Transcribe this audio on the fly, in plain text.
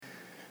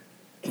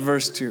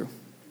Verse 2.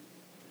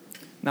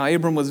 Now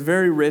Abram was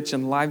very rich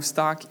in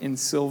livestock, in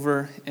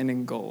silver, and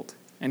in gold.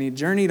 And he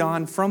journeyed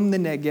on from the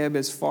Negeb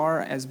as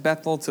far as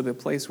Bethel to the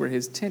place where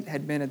his tent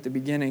had been at the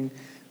beginning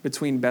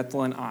between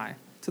Bethel and Ai,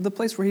 to the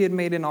place where he had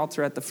made an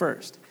altar at the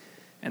first.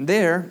 And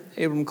there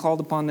Abram called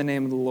upon the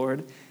name of the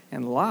Lord,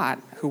 and Lot,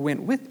 who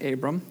went with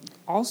Abram,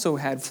 also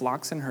had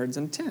flocks and herds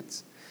and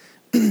tents,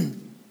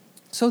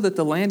 so that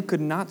the land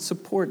could not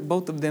support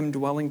both of them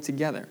dwelling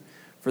together,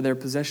 for their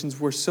possessions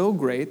were so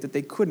great that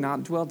they could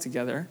not dwell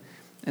together.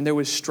 And there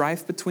was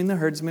strife between the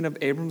herdsmen of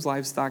Abram's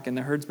livestock and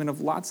the herdsmen of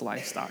Lot's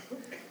livestock.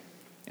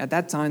 At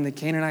that time, the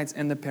Canaanites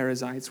and the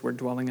Perizzites were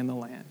dwelling in the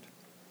land.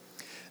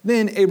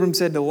 Then Abram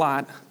said to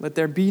Lot, "Let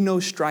there be no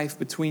strife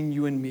between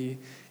you and me,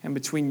 and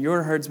between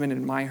your herdsmen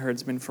and my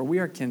herdsmen, for we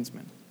are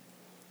kinsmen.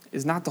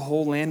 Is not the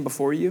whole land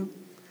before you?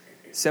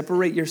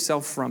 Separate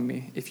yourself from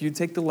me. If you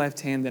take the left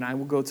hand, then I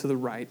will go to the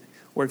right.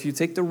 Or if you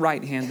take the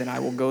right hand, then I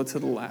will go to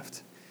the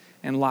left."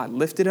 And Lot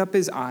lifted up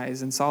his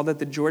eyes and saw that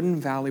the Jordan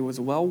Valley was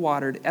well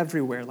watered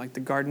everywhere, like the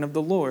garden of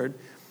the Lord,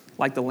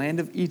 like the land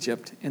of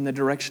Egypt, in the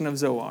direction of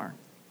Zoar.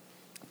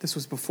 This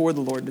was before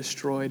the Lord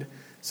destroyed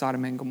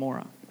Sodom and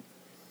Gomorrah.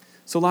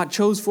 So Lot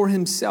chose for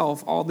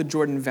himself all the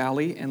Jordan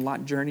Valley, and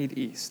Lot journeyed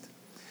east.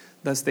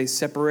 Thus they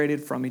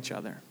separated from each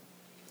other.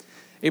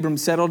 Abram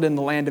settled in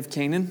the land of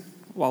Canaan,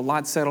 while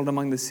Lot settled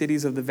among the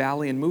cities of the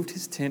valley and moved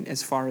his tent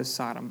as far as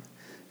Sodom.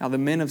 Now the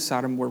men of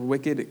Sodom were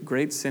wicked,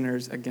 great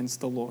sinners against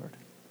the Lord.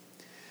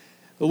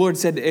 The Lord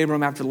said to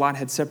Abram after Lot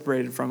had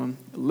separated from him,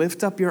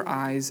 "Lift up your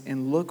eyes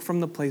and look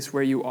from the place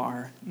where you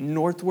are,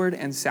 northward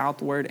and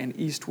southward and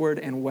eastward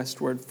and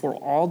westward, for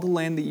all the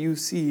land that you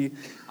see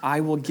I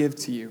will give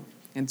to you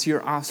and to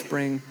your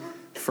offspring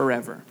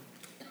forever.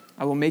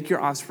 I will make your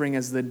offspring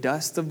as the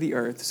dust of the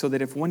earth, so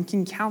that if one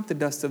can count the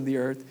dust of the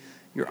earth,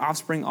 your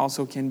offspring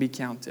also can be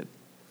counted.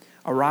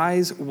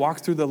 Arise, walk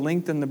through the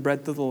length and the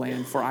breadth of the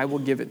land, for I will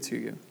give it to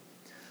you."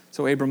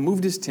 So Abram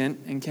moved his tent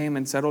and came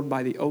and settled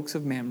by the oaks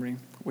of Mamre,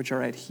 which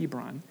are at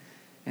Hebron,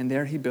 and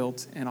there he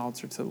built an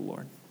altar to the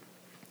Lord.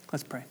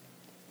 Let's pray.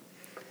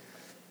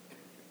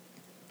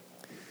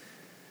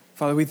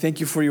 Father, we thank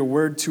you for your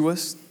word to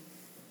us,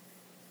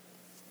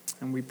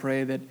 and we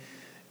pray that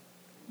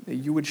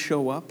you would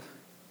show up,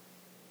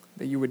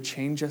 that you would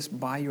change us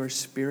by your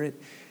Spirit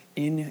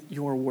in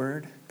your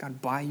word,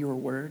 God, by your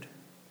word.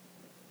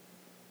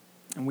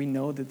 And we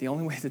know that the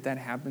only way that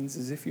happens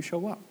is if you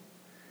show up.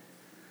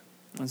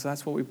 And so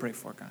that's what we pray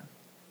for, God.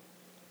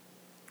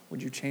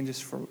 Would you change us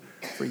for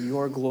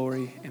your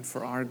glory and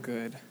for our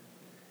good?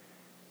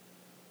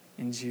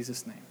 In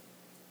Jesus' name,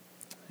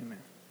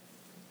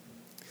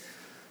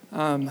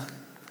 amen.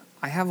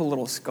 I have a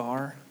little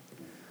scar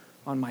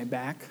on my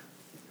back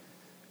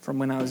from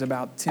when I was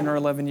about 10 or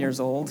 11 years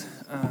old.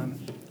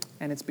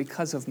 And it's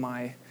because of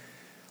my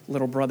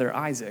little brother,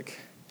 Isaac.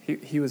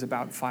 He was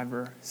about 5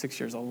 or 6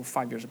 years old,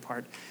 5 years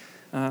apart.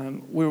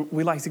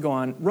 We like to go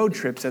on road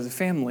trips as a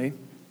family.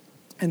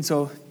 And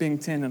so being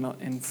 10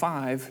 and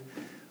 5,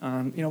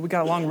 we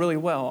got along really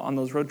well on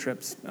those road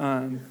trips.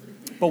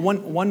 But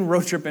one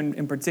road trip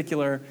in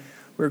particular,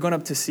 we were going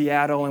up to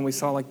Seattle and we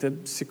saw like the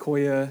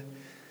Sequoia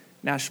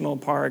National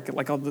Park,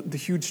 like all the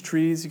huge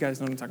trees. You guys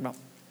know what I'm talking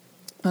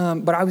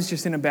about. But I was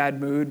just in a bad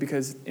mood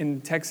because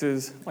in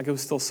Texas, like it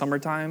was still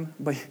summertime,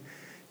 but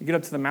you get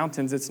up to the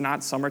mountains, it's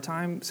not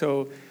summertime.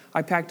 So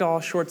I packed all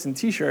shorts and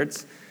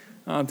T-shirts,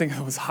 thinking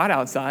it was hot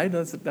outside.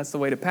 That's the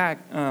way to pack.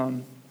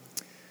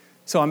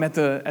 So I'm at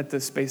the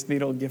Space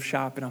Needle gift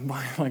shop, and I'm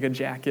buying like a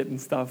jacket and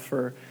stuff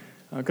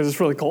because it's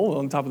really cold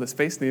on top of the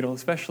Space Needle,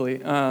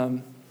 especially.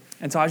 And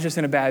so I was just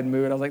in a bad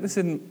mood. I was like, this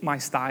isn't my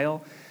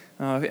style.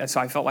 So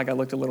I felt like I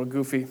looked a little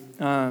goofy.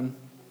 And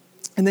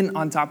then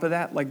on top of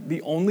that, like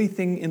the only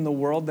thing in the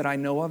world that I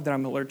know of that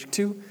I'm allergic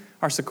to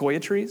are sequoia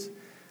trees.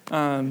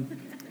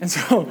 And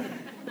so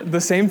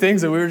the same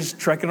things that we were just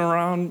trekking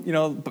around,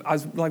 I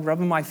was like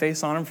rubbing my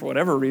face on them for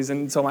whatever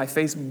reason. So my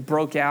face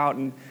broke out,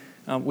 and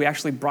we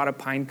actually brought a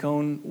pine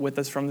cone with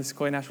us from the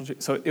Sequoia National Tree.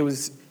 So it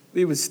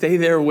would stay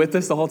there with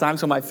us the whole time,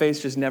 so my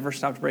face just never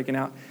stopped breaking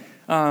out.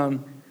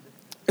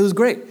 It was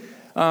great.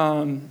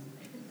 And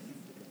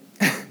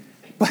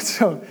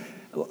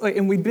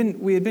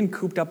we had been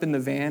cooped up in the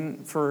van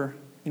for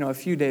a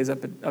few days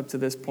up to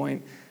this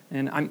point,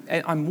 and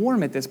I'm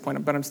warm at this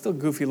point, but I'm still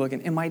goofy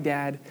looking. And my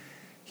dad,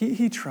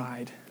 he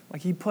tried.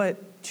 Like he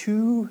put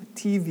 2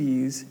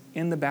 TVs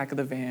in the back of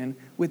the van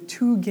with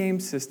 2 game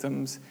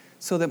systems,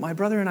 so that my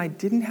brother and I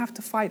didn't have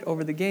to fight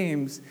over the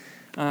games.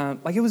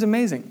 It was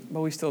amazing, but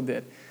we still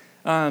did.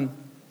 And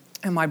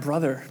my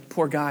brother,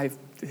 poor guy,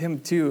 him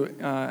too,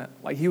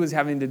 he was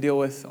having to deal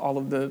with all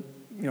of the,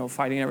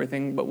 fighting and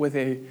everything, but with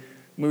a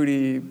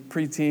moody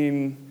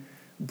preteen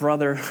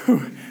brother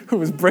who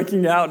was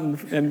breaking out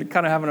and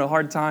kind of having a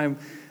hard time.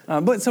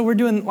 But so we're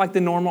doing like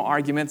the normal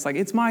arguments, like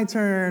it's my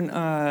turn,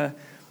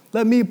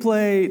 let me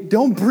play,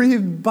 don't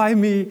breathe by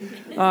me,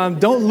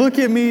 don't look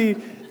at me,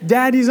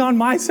 Daddy's on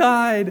my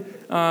side,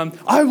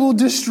 I will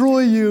destroy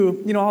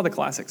you, all the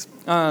classics.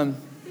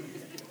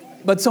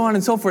 But so on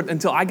and so forth,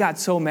 until I got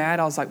so mad,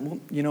 I was like, well,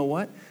 you know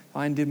what?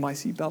 I undid my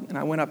seatbelt, and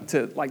I went up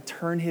to like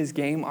turn his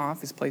game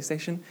off, his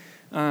PlayStation,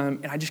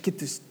 and I just get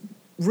this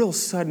real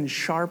sudden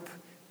sharp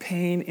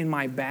pain in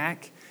my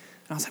back.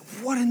 And I was like,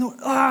 what in the,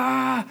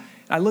 And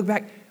I look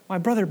back, my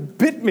brother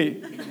bit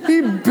me.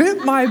 He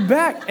bit my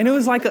back. And it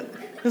was like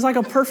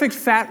a perfect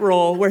fat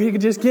roll where he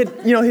could just get,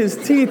 his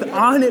teeth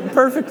on it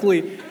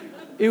perfectly.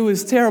 It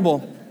was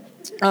terrible.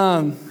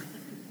 So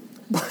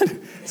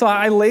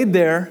I laid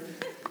there.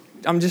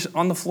 I'm just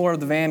on the floor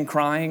of the van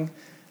crying.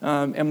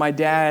 And my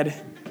dad,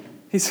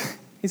 he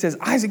says,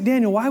 Isaac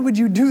Daniel, why would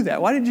you do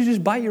that? Why did you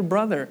just bite your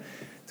brother?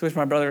 To which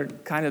my brother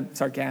kind of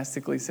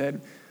sarcastically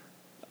said,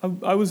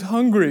 I was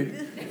hungry.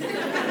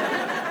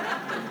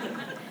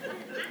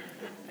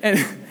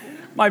 And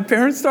my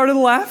parents started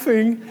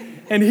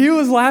laughing, and he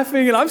was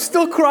laughing, and I'm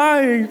still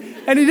crying,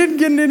 and he didn't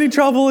get in any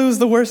trouble. It was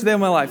the worst day of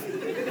my life.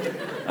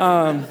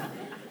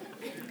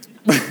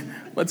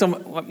 But so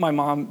my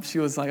mom, she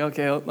was like,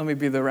 okay, let me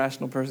be the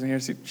rational person here.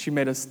 She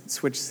made us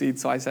switch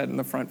seats, so I sat in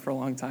the front for a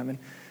long time,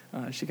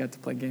 and she got to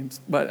play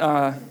games. But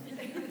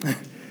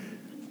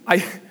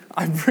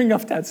I bring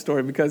up that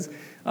story because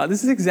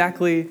this is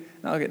exactly,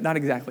 not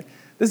exactly,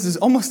 this is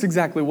almost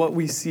exactly what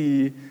we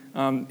see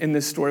in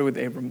this story with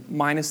Abram,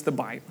 minus the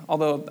bite.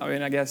 Although,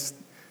 I guess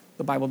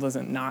the Bible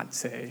doesn't not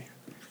say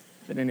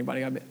that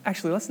anybody got bit.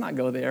 Actually, let's not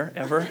go there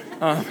ever.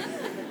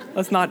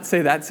 Let's not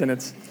say that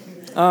sentence.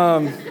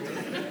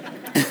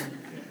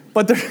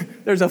 But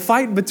there's a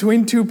fight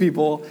between two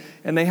people,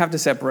 and they have to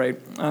separate.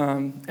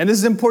 And this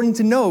is important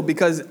to know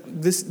because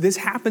this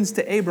happens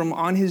to Abram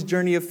on his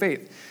journey of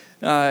faith.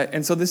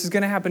 And so this is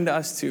going to happen to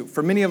us too.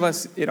 For many of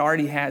us, it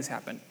already has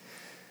happened.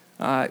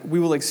 We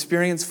will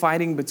experience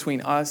fighting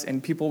between us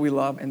and people we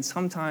love, and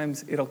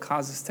sometimes it'll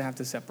cause us to have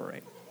to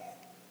separate.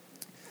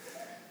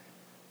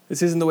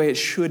 This isn't the way it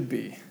should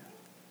be,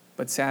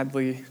 but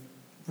sadly,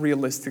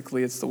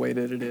 realistically, it's the way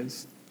that it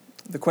is.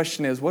 The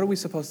question is, what are we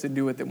supposed to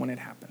do with it when it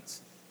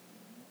happens?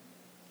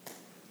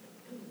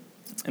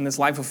 In this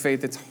life of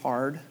faith, it's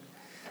hard.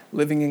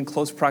 Living in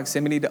close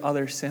proximity to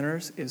other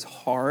sinners is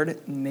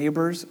hard.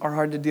 Neighbors are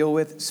hard to deal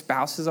with.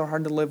 Spouses are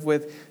hard to live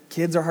with.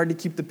 Kids are hard to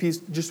keep the peace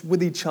just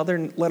with each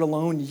other, let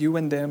alone you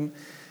and them.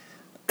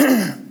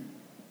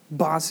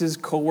 Bosses,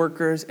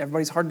 coworkers,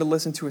 everybody's hard to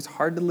listen to. It's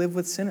hard to live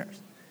with sinners.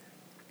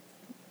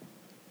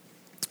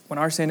 When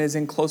our sin is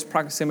in close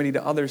proximity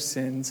to other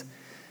sins,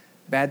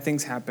 bad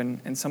things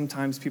happen, and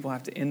sometimes people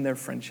have to end their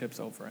friendships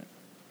over it.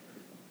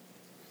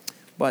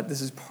 But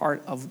this is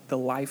part of the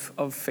life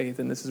of faith,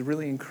 and this is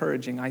really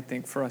encouraging, I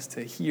think, for us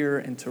to hear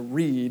and to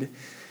read,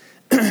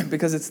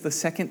 because it's the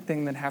second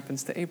thing that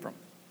happens to Abram.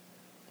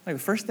 Like,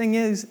 the first thing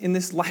is, in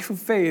this life of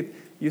faith,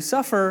 you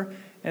suffer,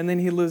 and then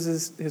he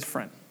loses his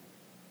friend.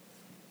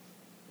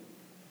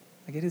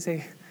 Like,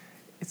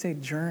 it's a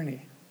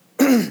journey.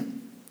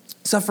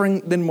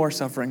 Suffering, then more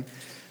suffering.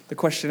 The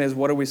question is,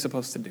 what are we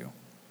supposed to do?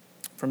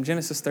 From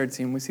Genesis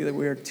 13, we see that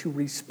we are to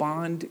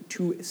respond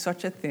to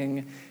such a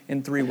thing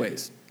in three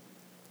ways.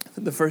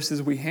 The first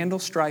is we handle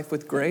strife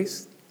with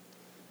grace,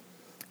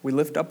 we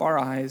lift up our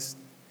eyes,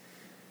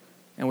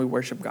 and we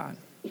worship God.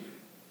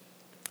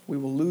 We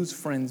will lose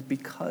friends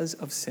because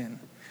of sin,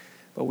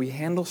 but we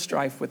handle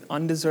strife with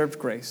undeserved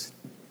grace.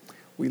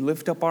 We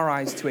lift up our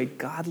eyes to a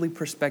godly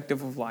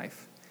perspective of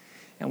life,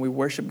 and we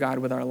worship God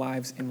with our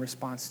lives in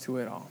response to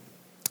it all.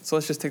 So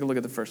let's just take a look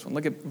at the first one.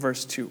 Look at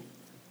verse 2.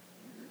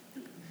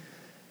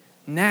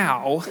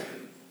 Now,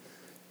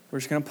 we're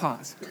just going to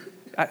pause.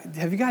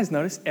 Have you guys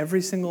noticed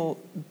every single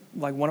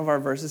one of our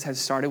verses has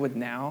started with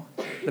now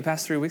the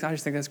past 3 weeks? I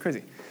just think that's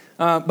crazy.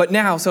 But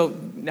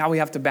now we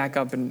have to back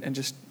up and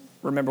just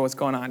remember what's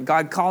going on.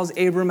 God calls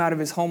Abram out of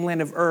his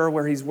homeland of Ur,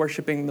 where he's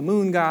worshiping the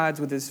moon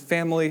gods with his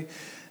family.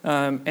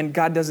 And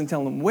God doesn't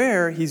tell him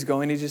where he's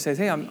going. He just says,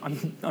 hey,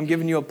 I'm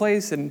giving you a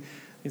place. And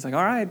he's like,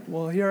 all right,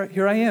 well,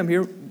 here I am.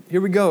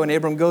 Here we go. And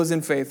Abram goes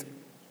in faith.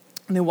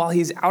 And then while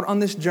he's out on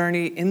this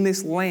journey in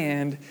this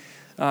land,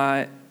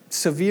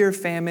 severe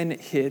famine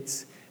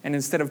hits, and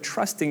instead of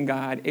trusting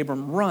God,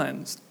 Abram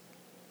runs.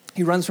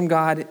 He runs from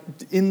God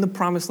in the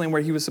promised land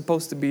where he was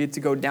supposed to be to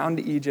go down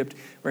to Egypt,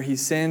 where he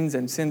sins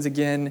and sins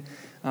again,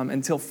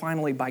 until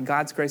finally, by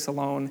God's grace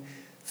alone,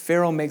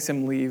 Pharaoh makes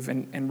him leave,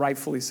 and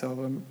rightfully so.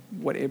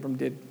 What Abram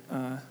did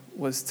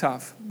was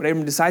tough. But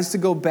Abram decides to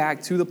go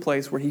back to the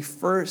place where he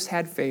first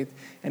had faith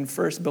and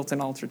first built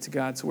an altar to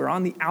God. So we're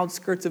on the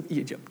outskirts of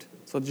Egypt.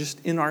 So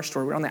just in our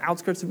story, we're on the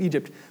outskirts of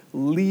Egypt,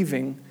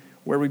 leaving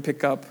where we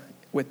pick up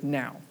with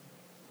now.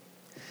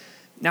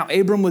 Now,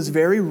 Abram was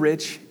very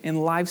rich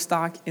in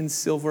livestock, in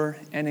silver,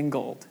 and in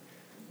gold.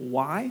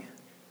 Why?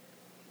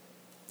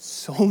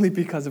 Solely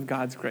because of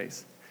God's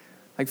grace.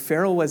 Like,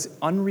 Pharaoh was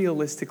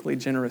unrealistically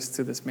generous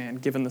to this man,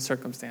 given the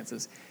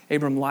circumstances.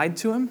 Abram lied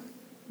to him,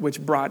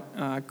 which brought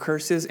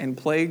curses and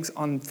plagues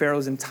on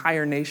Pharaoh's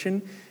entire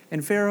nation.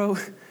 And Pharaoh,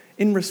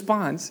 in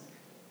response,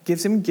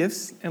 gives him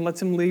gifts and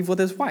lets him leave with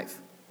his wife.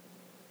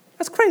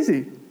 That's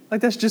crazy. Like,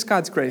 that's just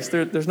God's grace.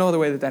 There's no other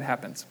way that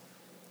happens.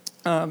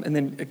 And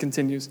then it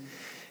continues.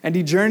 And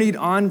he journeyed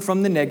on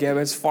from the Negeb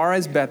as far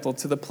as Bethel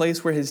to the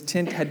place where his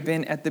tent had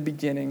been at the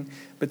beginning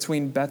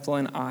between Bethel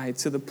and Ai,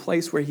 to the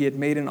place where he had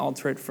made an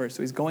altar at first.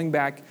 So he's going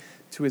back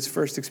to his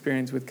first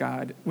experience with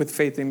God, with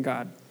faith in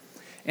God.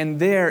 And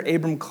there,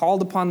 Abram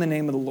called upon the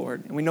name of the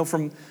Lord. And we know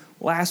from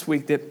last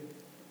week that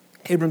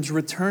Abram's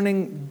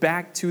returning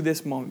back to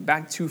this moment,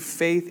 back to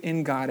faith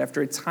in God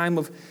after a time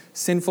of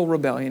sinful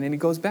rebellion. And he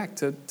goes back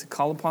to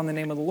call upon the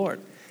name of the Lord.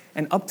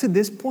 And up to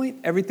this point,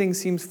 everything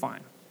seems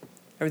fine.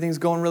 Everything's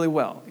going really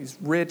well. He's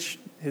rich.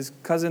 His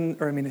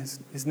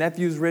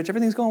nephew's rich.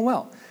 Everything's going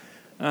well.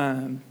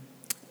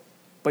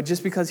 But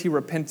just because he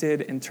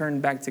repented and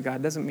turned back to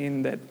God doesn't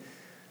mean that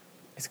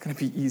it's going to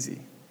be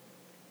easy.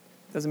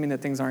 Doesn't mean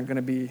that things aren't going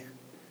to be.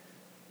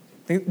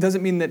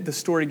 Doesn't mean that the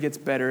story gets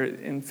better.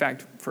 In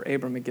fact, for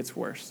Abram, it gets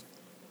worse.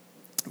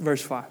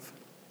 Verse 5.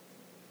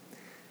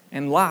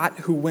 And Lot,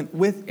 who went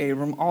with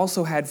Abram,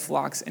 also had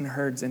flocks and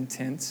herds and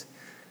tents.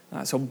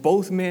 So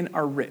both men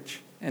are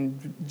rich.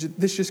 And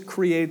this just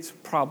creates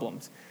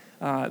problems.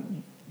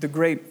 The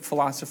great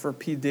philosopher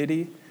P.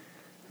 Diddy,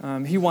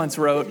 he once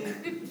wrote,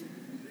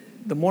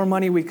 "The more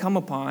money we come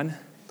upon,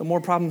 the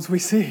more problems we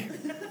see."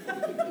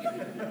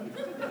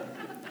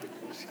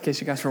 In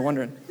case you guys were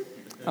wondering.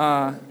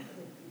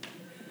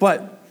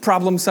 But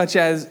problems such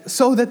as,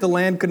 so that the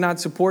land could not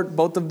support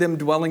both of them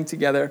dwelling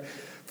together,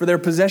 for their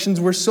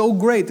possessions were so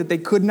great that they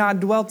could not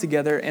dwell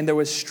together, and there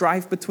was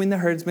strife between the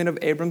herdsmen of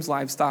Abram's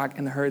livestock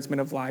and the herdsmen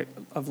of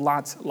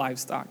Lot's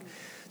livestock.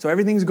 So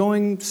everything's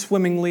going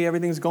swimmingly,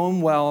 everything's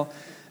going well,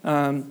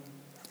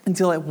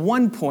 until at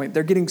one point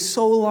they're getting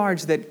so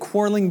large that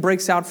quarreling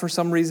breaks out for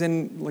some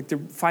reason, like they're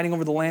fighting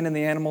over the land and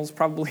the animals,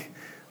 probably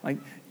like,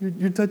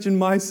 you're touching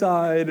my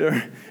side,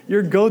 or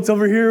your goat's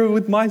over here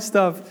with my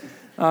stuff,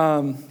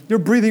 you're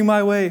breathing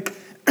my way.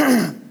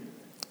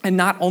 And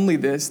not only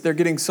this, they're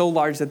getting so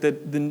large that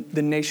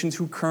the nations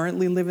who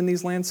currently live in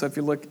these lands, so if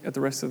you look at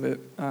the rest of it,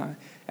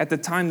 at the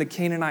time the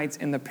Canaanites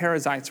and the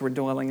Perizzites were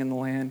dwelling in the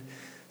land.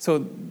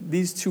 So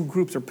these two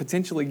groups are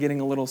potentially getting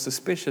a little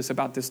suspicious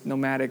about this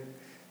nomadic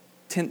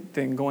tent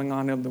thing going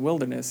on in the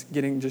wilderness,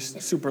 getting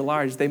just super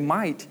large. They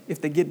might,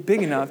 if they get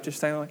big enough, just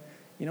say, like,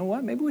 you know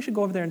what, maybe we should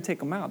go over there and take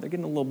them out. They're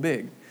getting a little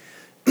big.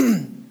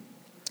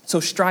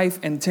 So strife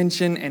and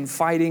tension and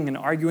fighting and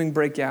arguing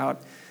break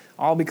out,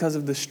 all because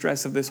of the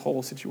stress of this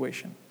whole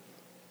situation.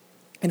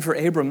 And for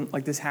Abram,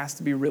 like, this has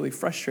to be really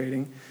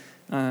frustrating,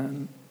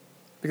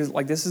 because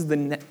like this is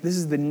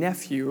the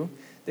nephew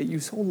that you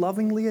so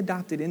lovingly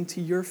adopted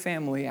into your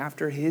family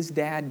after his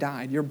dad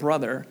died, your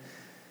brother,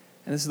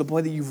 and this is the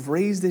boy that you've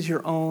raised as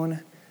your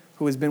own,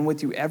 who has been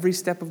with you every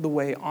step of the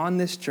way on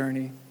this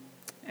journey.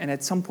 And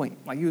at some point,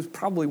 like, he was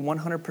probably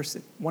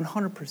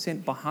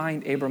 100%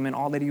 behind Abram and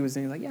all that he was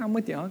doing. He's like, yeah, I'm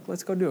with you, Unc.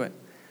 Let's go do it.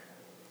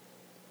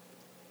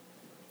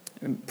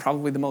 And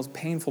probably the most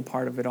painful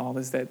part of it all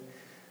is that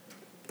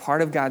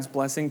part of God's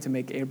blessing to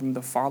make Abram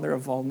the father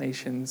of all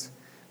nations,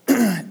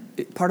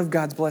 part of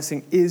God's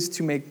blessing is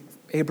to make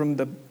Abram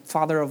the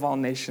father of all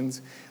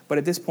nations. But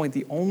at this point,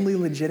 the only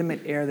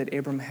legitimate heir that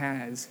Abram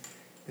has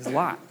is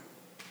Lot.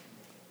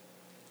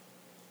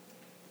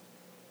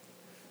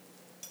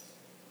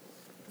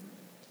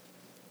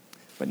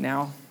 But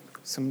now,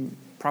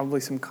 probably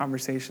some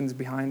conversations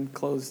behind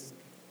closed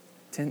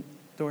tent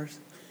doors.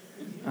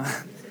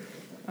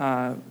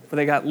 But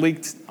they got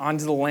leaked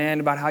onto the land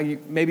about how you,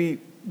 maybe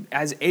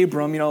as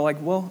Abram,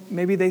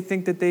 maybe they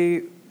think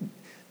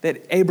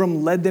that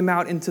Abram led them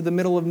out into the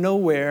middle of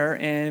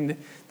nowhere, and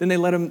then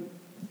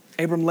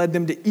Abram led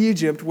them to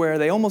Egypt, where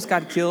they almost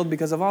got killed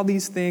because of all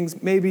these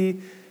things.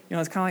 Maybe,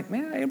 it's kind of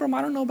like, man, Abram,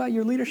 I don't know about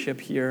your leadership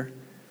here.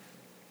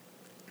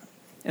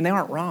 And they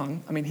aren't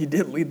wrong. I mean, he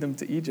did lead them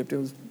to Egypt.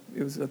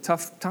 It was a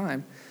tough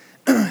time.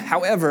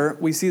 However,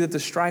 we see that the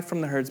strife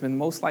from the herdsmen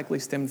most likely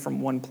stemmed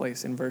from one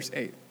place in verse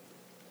 8.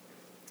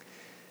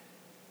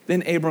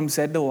 Then Abram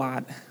said to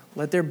Lot,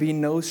 "Let there be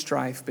no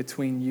strife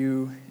between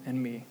you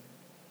and me."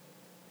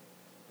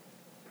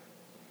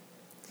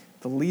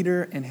 The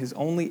leader and his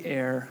only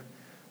heir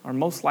are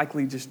most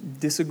likely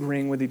just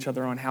disagreeing with each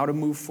other on how to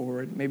move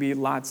forward. Maybe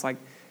Lot's like,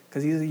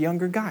 because he's a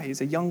younger guy,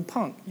 he's a young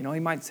punk. He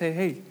might say,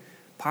 "Hey,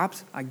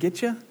 Pops, I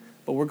get you,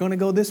 but we're going to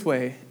go this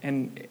way."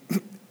 And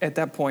at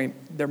that point,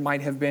 there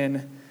might have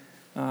been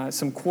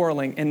some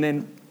quarreling. And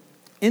then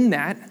in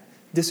that,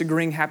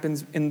 disagreeing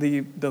happens in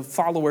the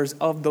followers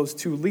of those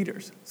two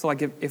leaders. So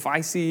like if I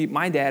see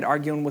my dad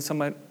arguing with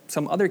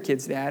some other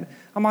kid's dad,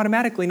 I'm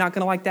automatically not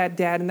going to like that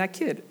dad and that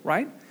kid,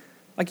 right?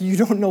 Like, you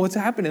don't know what's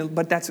happening,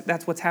 but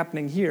that's what's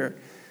happening here.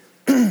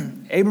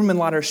 Abram and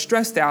Lot are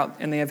stressed out,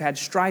 and they have had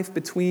strife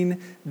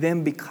between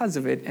them because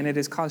of it, and it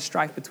has caused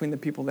strife between the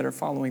people that are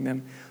following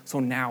them. So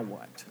now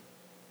what?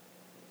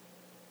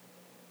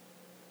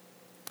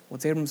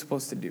 What's Abram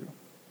supposed to do?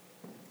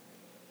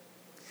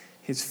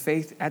 His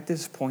faith at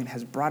this point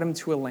has brought him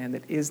to a land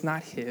that is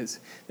not his,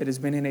 that has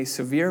been in a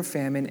severe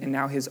famine, and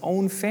now his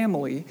own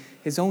family,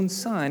 his own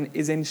son,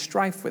 is in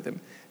strife with him.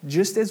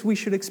 Just as we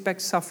should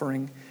expect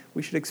suffering,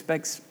 we should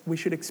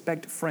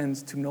expect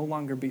friends to no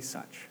longer be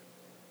such.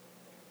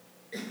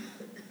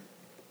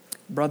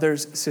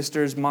 Brothers,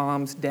 sisters,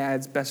 moms,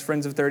 dads, best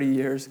friends of 30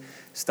 years,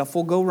 stuff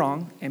will go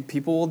wrong, and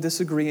people will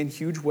disagree in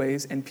huge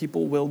ways, and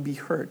people will be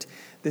hurt.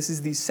 This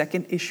is the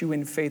second issue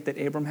in faith that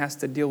Abram has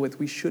to deal with.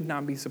 We should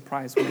not be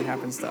surprised when it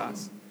happens to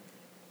us.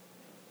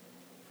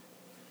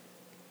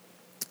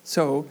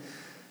 So,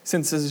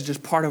 since this is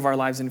just part of our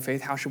lives in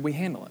faith, how should we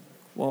handle it?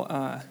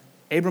 Well,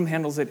 Abram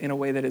handles it in a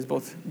way that is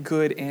both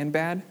good and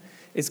bad.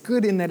 It's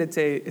good in that it's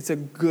a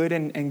good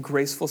and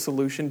graceful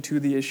solution to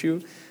the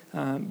issue,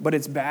 but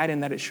it's bad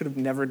in that it should have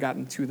never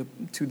gotten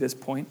to this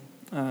point.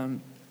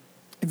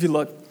 If you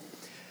look,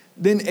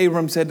 then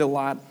Abram said to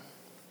Lot,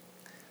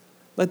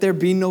 "Let there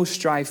be no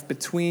strife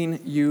between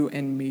you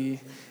and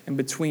me, and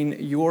between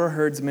your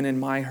herdsmen and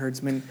my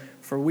herdsmen,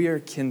 for we are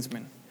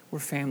kinsmen." We're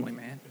family,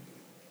 man.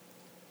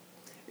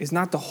 "Is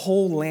not the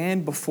whole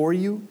land before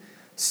you?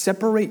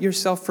 Separate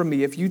yourself from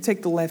me. If you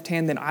take the left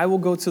hand, then I will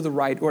go to the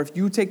right. Or if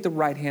you take the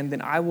right hand,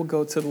 then I will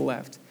go to the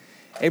left."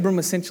 Abram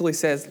essentially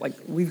says,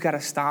 we've got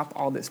to stop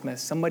all this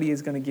mess. Somebody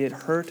is going to get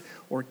hurt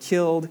or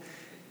killed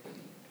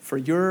for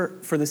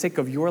the sake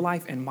of your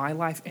life and my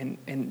life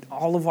and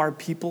all of our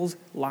people's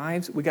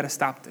lives. We got to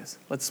stop this.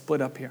 Let's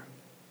split up here.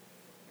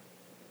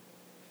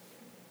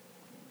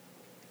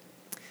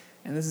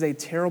 And this is a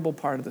terrible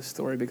part of the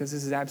story because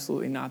this is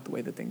absolutely not the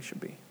way that things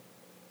should be.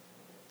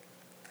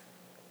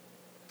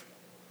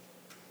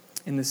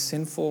 In the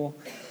sinful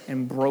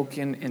and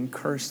broken and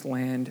cursed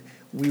land,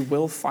 we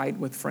will fight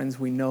with friends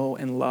we know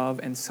and love,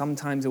 and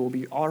sometimes it will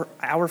be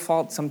our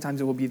fault, sometimes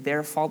it will be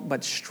their fault,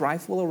 but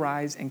strife will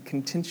arise and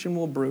contention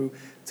will brew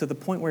to the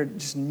point where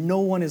just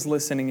no one is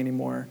listening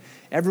anymore.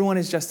 Everyone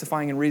is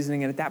justifying and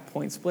reasoning, and at that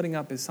point, splitting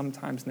up is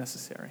sometimes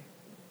necessary.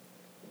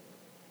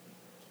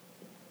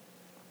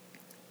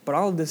 But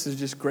all of this is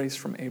just grace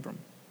from Abram.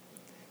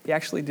 He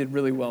actually did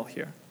really well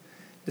here,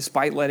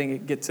 despite letting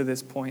it get to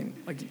this point.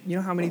 You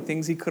know how many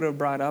things he could have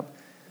brought up?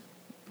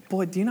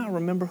 Boy, do you not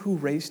remember who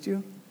raised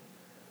you?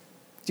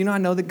 Do you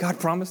not know that God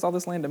promised all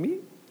this land to me?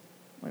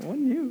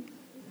 Wasn't you?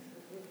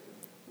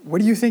 Where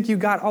do you think you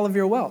got all of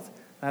your wealth?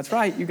 That's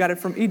right, you got it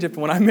from Egypt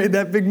when I made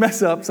that big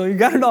mess up, so you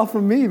got it all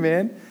from me,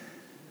 man.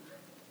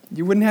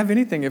 You wouldn't have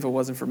anything if it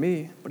wasn't for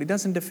me. But he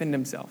doesn't defend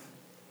himself,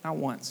 not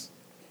once.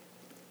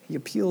 He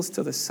appeals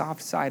to the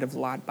soft side of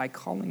Lot by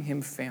calling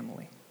him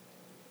family.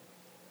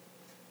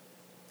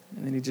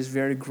 And then he just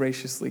very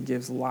graciously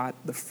gives Lot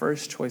the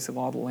first choice of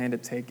all the land to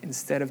take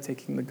instead of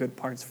taking the good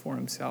parts for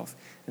himself.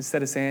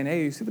 Instead of saying,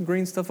 "Hey, you see the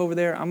green stuff over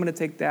there? I'm going to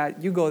take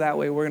that. You go that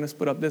way. We're going to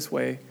split up this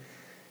way."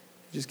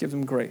 He just gives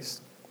him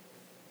grace.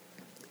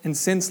 And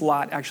since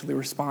Lot actually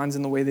responds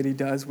in the way that he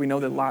does, we know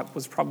that Lot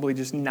was probably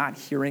just not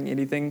hearing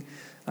anything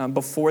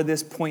before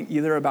this point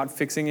either about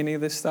fixing any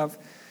of this stuff.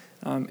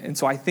 And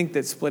so I think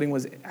that splitting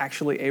was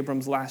actually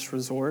Abram's last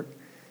resort.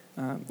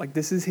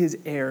 This is his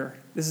heir.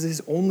 This is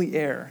his only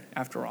heir,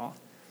 after all.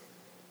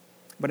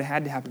 But it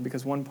had to happen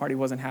because one party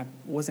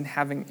wasn't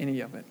having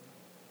any of it.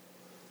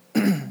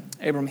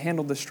 Abram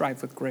handled the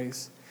strife with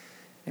grace,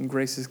 and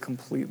grace is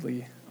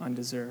completely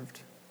undeserved.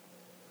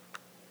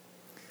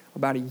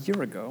 About a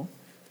year ago,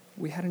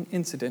 we had an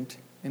incident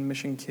in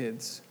Mission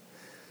Kids.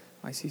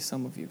 I see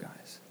some of you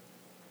guys.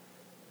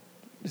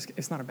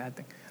 It's not a bad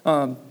thing.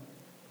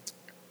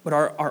 But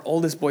our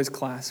oldest boys'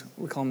 class,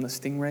 we call them the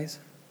Stingrays.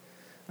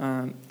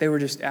 They were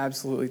just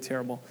absolutely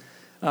terrible.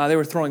 They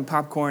were throwing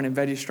popcorn and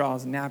veggie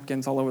straws and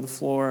napkins all over the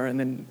floor, and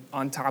then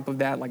on top of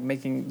that,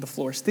 making the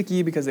floor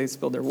sticky because they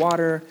spilled their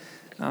water.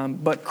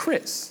 But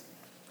Chris,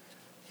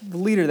 the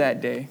leader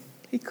that day,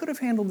 he could have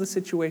handled the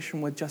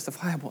situation with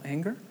justifiable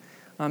anger,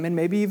 and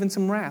maybe even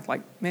some wrath.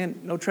 Man,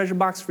 no treasure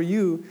box for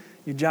you,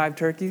 you jive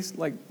turkeys,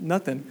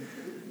 nothing.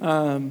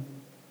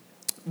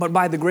 But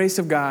by the grace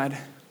of God,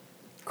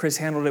 Chris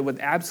handled it with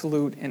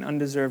absolute and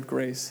undeserved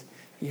grace.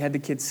 He had the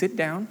kids sit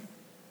down.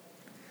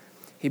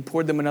 He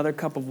poured them another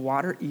cup of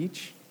water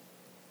each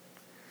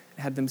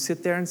and had them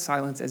sit there in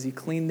silence as he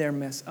cleaned their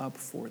mess up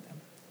for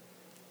them.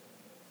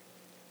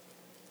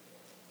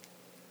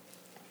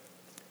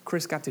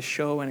 Chris got to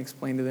show and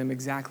explain to them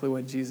exactly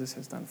what Jesus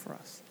has done for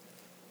us.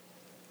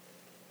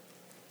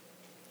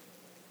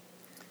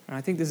 And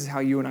I think this is how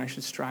you and I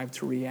should strive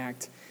to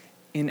react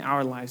in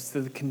our lives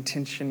to the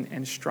contention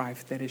and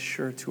strife that is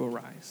sure to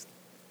arise.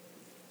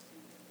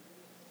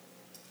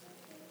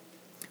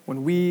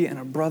 When we and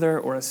a brother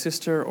or a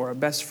sister or a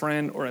best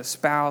friend or a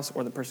spouse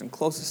or the person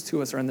closest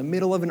to us are in the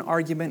middle of an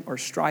argument or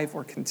strife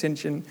or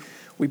contention,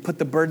 we put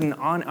the burden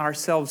on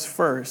ourselves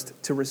first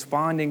to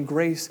respond in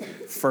grace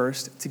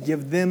first, to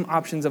give them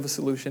options of a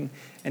solution,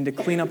 and to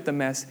clean up the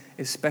mess,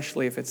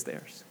 especially if it's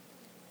theirs.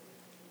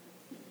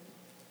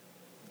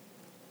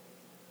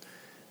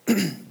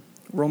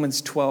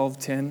 Romans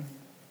 12:10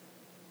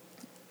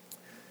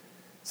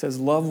 says,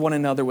 "Love one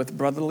another with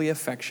brotherly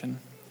affection.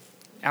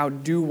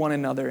 Outdo one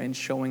another in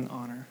showing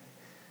honor."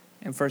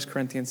 And 1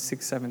 Corinthians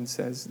 6:7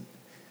 says,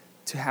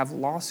 "To have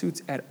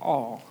lawsuits at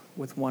all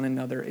with one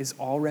another is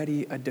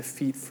already a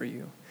defeat for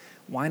you.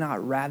 Why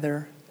not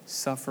rather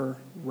suffer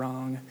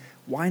wrong?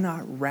 Why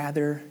not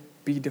rather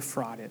be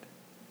defrauded?"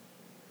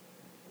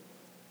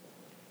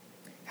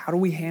 How do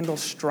we handle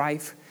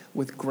strife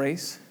with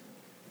grace,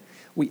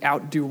 we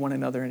outdo one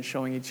another in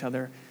showing each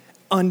other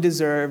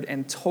undeserved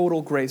and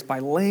total grace by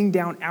laying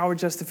down our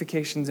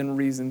justifications and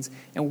reasons,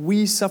 and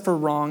we suffer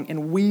wrong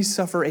and we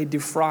suffer a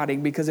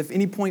defrauding, because if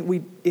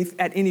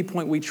at any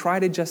point we try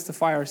to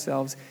justify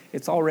ourselves,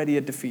 it's already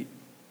a defeat.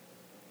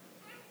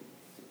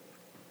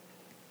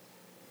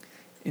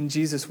 In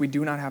Jesus, we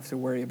do not have to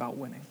worry about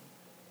winning.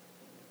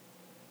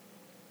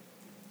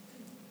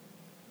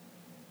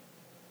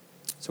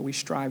 So we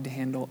strive to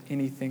handle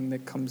anything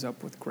that comes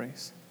up with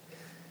grace.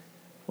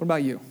 What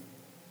about you?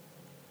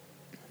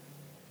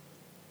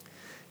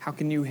 How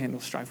can you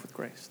handle strife with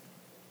grace?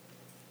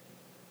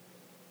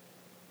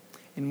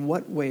 In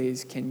what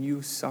ways can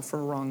you suffer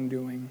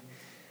wrongdoing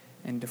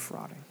and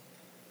defrauding?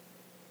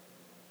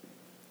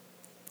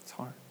 It's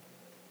hard.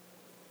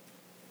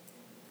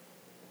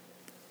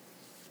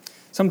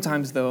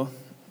 Sometimes, though,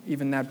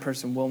 even that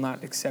person will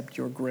not accept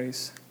your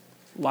grace.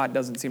 Lot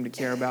doesn't seem to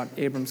care about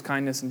Abram's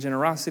kindness and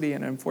generosity,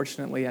 and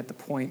unfortunately, at the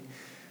point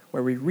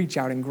where we reach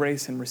out in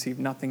grace and receive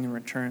nothing in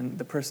return,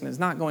 the person is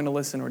not going to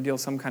listen or deal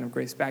some kind of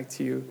grace back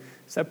to you.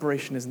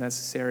 Separation is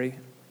necessary.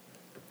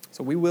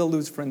 So we will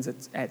lose friends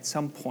at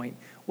some point.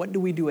 What do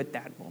we do at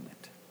that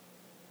moment?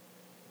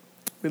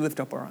 We lift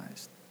up our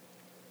eyes.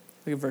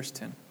 Look at verse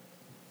 10.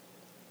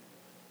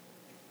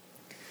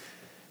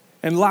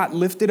 And Lot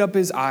lifted up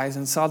his eyes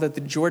and saw that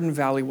the Jordan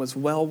Valley was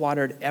well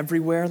watered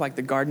everywhere, like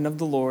the garden of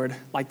the Lord,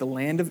 like the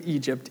land of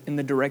Egypt, in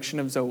the direction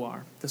of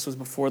Zoar. This was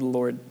before the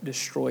Lord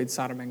destroyed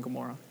Sodom and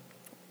Gomorrah.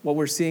 What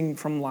we're seeing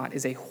from Lot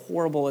is a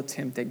horrible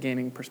attempt at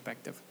gaining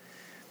perspective.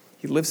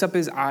 He lifts up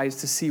his eyes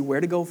to see where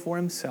to go for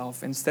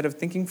himself. Instead of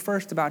thinking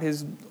first about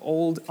his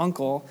old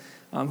uncle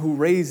who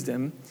raised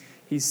him,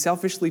 he's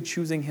selfishly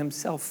choosing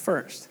himself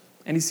first.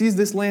 And he sees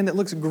this land that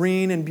looks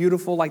green and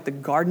beautiful like the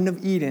Garden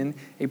of Eden,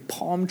 a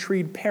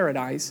palm-treed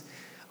paradise,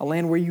 a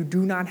land where you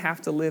do not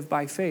have to live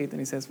by faith. And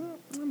he says, well,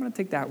 I'm going to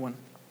take that one.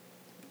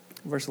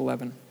 Verse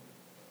 11.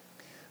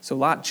 So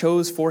Lot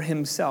chose for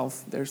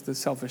himself, there's the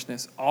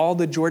selfishness, all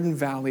the Jordan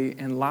Valley,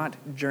 and Lot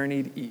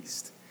journeyed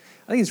east.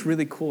 I think it's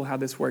really cool how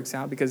this works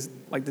out because,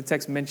 like the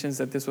text mentions,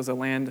 that this was a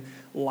land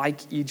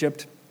like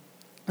Egypt,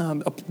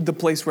 the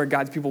place where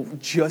God's people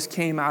just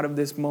came out of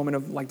this moment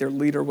of like their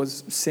leader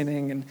was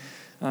sinning,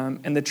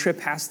 and the trip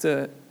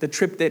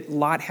that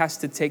Lot has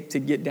to take to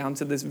get down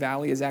to this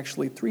valley is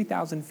actually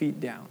 3,000 feet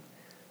down.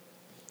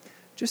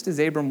 Just as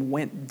Abram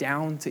went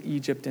down to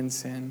Egypt in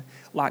sin,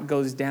 Lot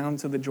goes down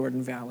to the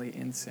Jordan Valley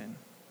in sin.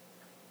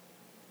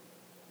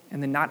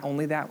 And then not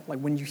only that, like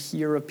when you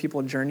hear of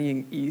people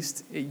journeying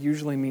east, it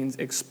usually means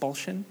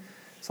expulsion.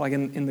 So like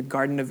in the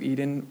Garden of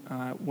Eden,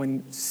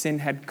 when sin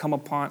had come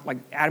upon, like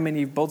Adam and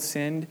Eve both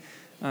sinned,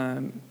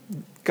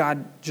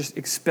 God just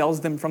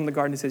expels them from the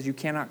garden and says, you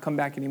cannot come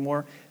back anymore,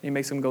 and he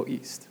makes them go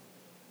east.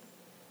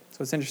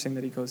 So it's interesting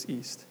that he goes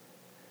east.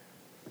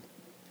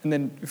 And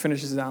then he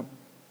finishes it out.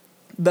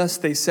 Thus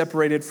they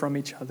separated from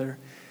each other.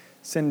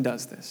 Sin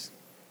does this.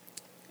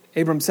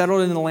 Abram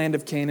settled in the land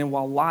of Canaan,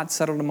 while Lot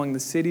settled among the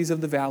cities of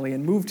the valley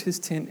and moved his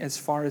tent as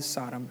far as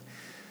Sodom.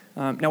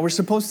 Now we're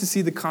supposed to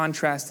see the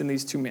contrast in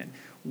these two men.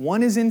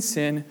 One is in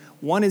sin,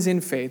 one is in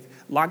faith.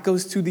 Lot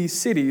goes to these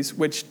cities,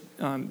 which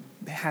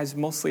has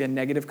mostly a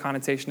negative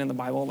connotation in the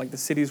Bible. Like the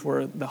cities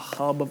were the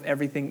hub of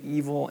everything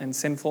evil and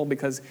sinful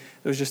because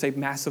there was just a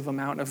massive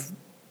amount of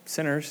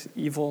sinners,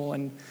 evil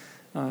and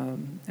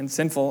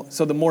sinful.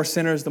 So the more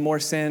sinners, the more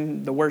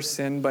sin, the worse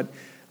sin. But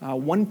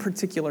one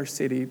particular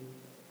city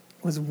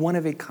was one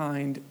of a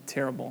kind,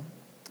 terrible.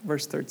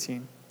 Verse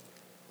 13.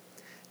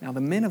 Now the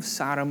men of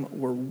Sodom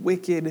were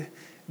wicked,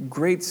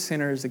 great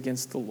sinners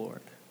against the Lord.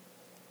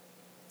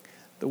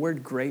 The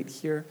word great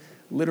here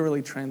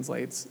literally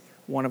translates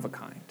one of a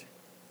kind.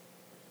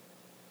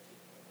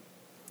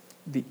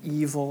 The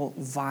evil,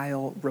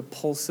 vile,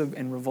 repulsive,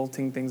 and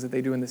revolting things that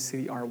they do in the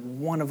city are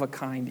one of a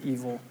kind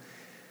evil.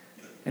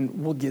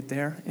 And we'll get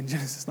there in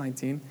Genesis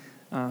 19,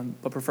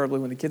 but preferably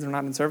when the kids are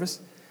not in service.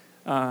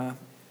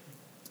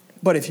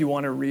 But if you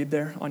want to read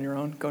there on your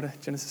own, go to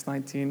Genesis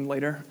 19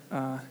 later.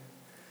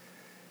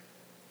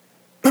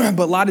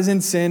 But Lot is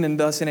in sin and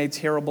thus in a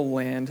terrible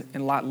land.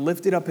 And Lot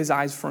lifted up his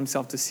eyes for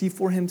himself to see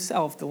for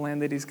himself the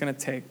land that he's going to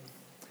take.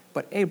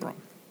 But Abram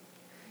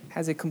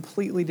has a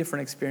completely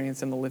different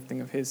experience in the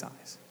lifting of his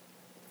eyes.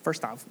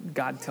 First off,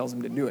 God tells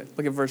him to do it.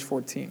 Look at verse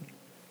 14.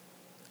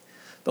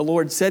 The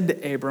Lord said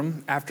to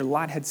Abram, after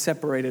Lot had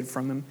separated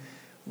from him,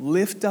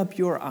 lift up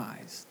your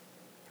eyes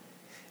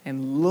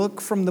and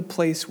look from the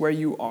place where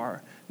you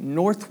are,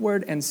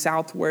 northward and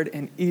southward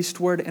and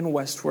eastward and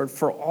westward,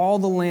 for all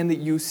the land that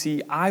you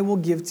see, I will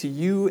give to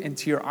you and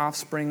to your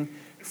offspring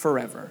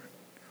forever.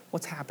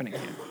 What's happening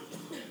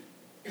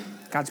here?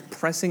 God's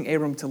pressing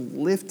Abram to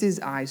lift his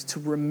eyes to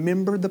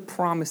remember the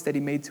promise that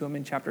he made to him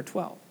in chapter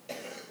 12.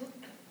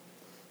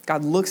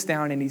 God looks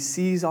down and he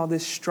sees all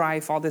this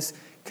strife, all this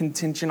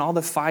contention, all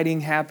the fighting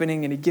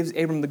happening, and he gives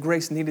Abram the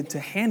grace needed to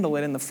handle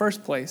it in the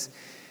first place.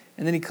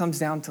 And then he comes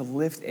down to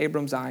lift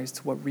Abram's eyes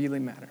to what really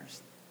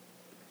matters,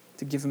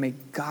 to give him a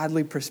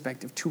godly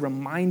perspective, to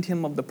remind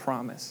him of the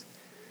promise.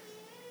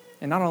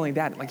 And not only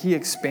that, like he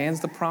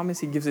expands the promise,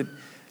 he gives it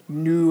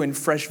new and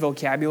fresh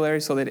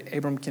vocabulary so that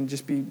Abram can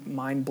just be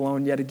mind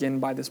blown yet again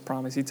by this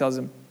promise. He tells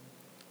him,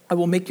 I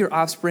will make your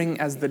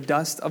offspring as the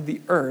dust of the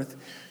earth,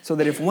 so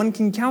that if one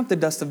can count the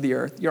dust of the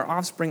earth, your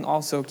offspring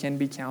also can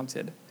be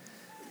counted.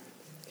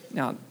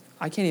 Now,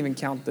 I can't even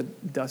count the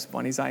dust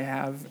bunnies I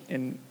have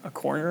in a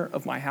corner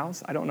of my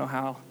house. I don't know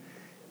how,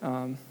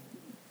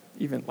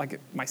 even like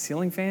my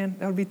ceiling fan,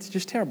 that would be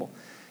just terrible.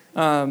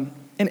 And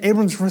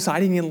Abram's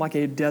residing in like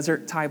a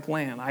desert type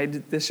land.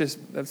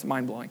 That's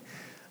mind blowing.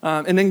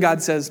 And then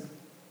God says,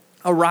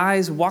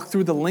 arise, walk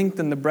through the length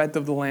and the breadth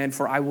of the land,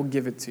 for I will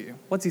give it to you.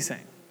 What's he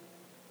saying?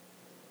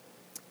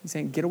 He's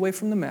saying, get away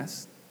from the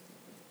mess.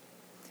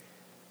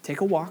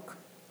 Take a walk.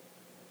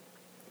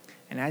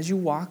 And as you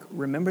walk,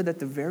 remember that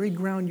the very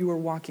ground you are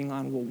walking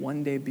on will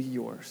one day be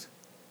yours.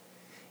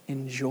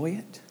 Enjoy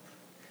it.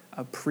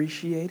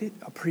 Appreciate it.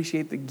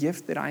 Appreciate the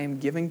gift that I am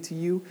giving to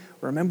you.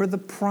 Remember the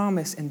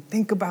promise and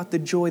think about the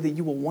joy that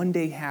you will one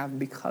day have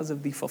because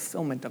of the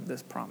fulfillment of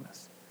this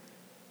promise.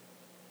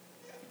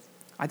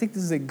 I think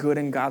this is a good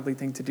and godly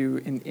thing to do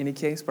in any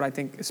case, but I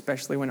think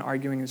especially when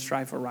arguing and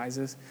strife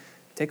arises,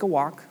 take a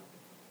walk,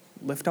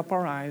 lift up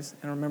our eyes,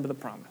 and remember the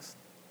promise.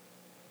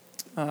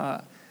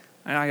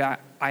 And I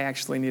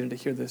actually needed to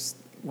hear this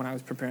when I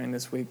was preparing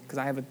this week, because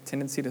I have a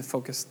tendency to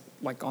focus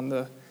like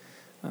on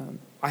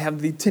I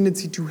have the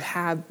tendency to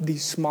have the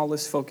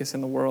smallest focus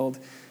in the world.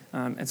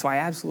 And so I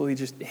absolutely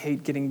just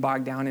hate getting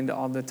bogged down into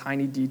all the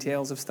tiny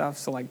details of stuff.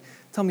 So like,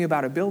 tell me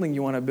about a building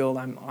you want to build.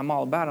 I'm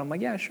all about it. I'm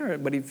like, yeah, sure.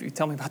 But if you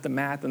tell me about the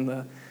math and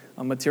the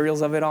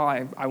materials of it all,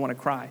 I want to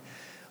cry.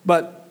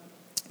 But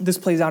this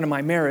plays out in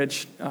my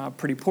marriage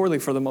pretty poorly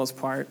for the most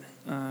part.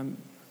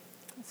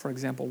 For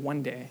example,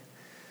 one day,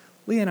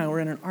 Leah and I were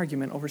in an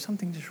argument over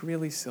something just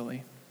really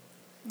silly.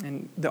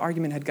 And the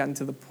argument had gotten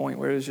to the point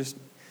where it was just,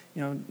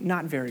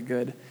 not very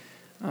good.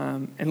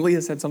 And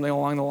Leah said something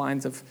along the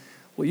lines of,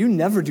 well, you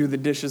never do the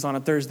dishes on a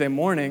Thursday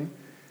morning.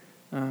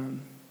 So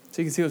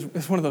you can see it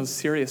was one of those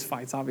serious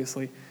fights,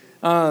 obviously.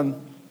 But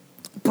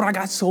I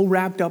got so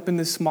wrapped up in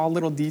this small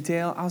little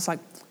detail. I was like,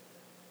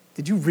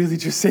 did you really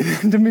just say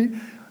that to me?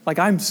 Like,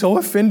 I'm so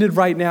offended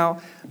right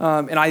now.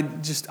 And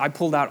I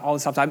pulled out all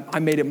the stuff. I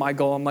made it my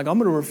goal. I'm like, I'm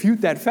going to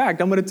refute that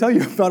fact. I'm going to tell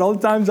you about all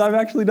the times I've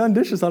actually done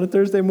dishes on a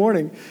Thursday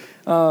morning.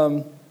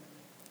 I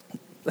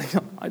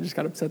just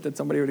got upset that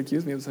somebody would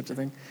accuse me of such a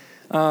thing.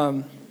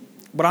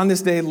 But on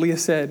this day, Leah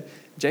said,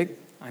 Jake,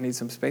 I need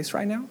some space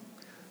right now.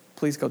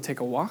 Please go take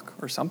a walk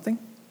or something.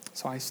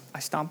 So I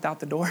stomped out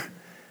the door,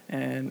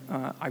 and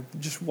I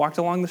just walked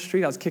along the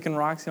street. I was kicking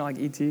rocks, like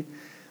E.T.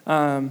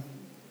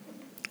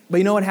 But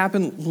you know what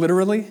happened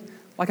literally?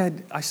 Like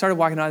I started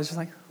walking and I was just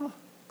like, oh,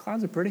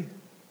 clouds are pretty.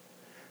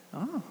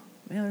 Oh,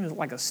 man, there's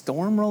like a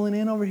storm rolling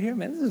in over here.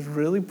 Man, this is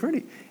really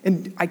pretty.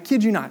 And I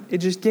kid you not, it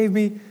just gave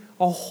me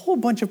a whole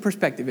bunch of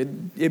perspective.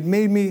 It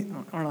made me, I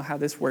don't know how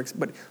this works,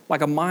 but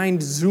like a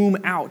mind zoom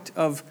out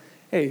of,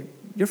 hey,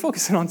 you're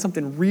focusing on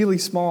something really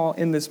small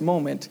in this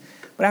moment.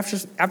 But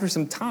after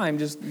some time,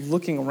 just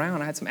looking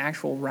around, I had some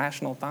actual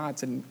rational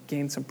thoughts and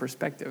gained some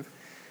perspective.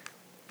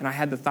 And I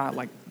had the thought,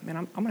 like, man,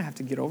 I'm going to have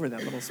to get over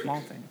that little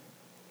small thing.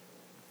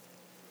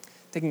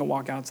 Taking a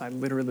walk outside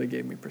literally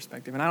gave me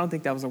perspective. And I don't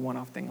think that was a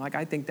one-off thing. Like,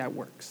 I think that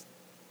works.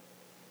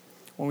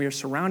 When we are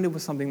surrounded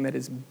with something that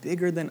is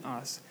bigger than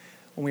us,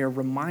 when we are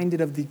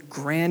reminded of the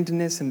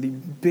grandness and the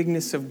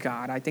bigness of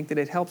God, I think that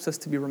it helps us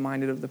to be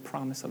reminded of the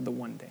promise of the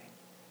one day.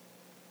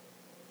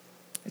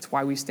 It's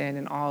why we stand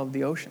in awe of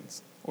the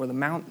oceans, or the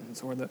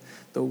mountains, or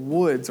the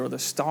woods, or the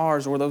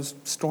stars, or those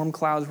storm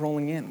clouds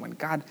rolling in. When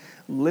God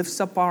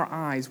lifts up our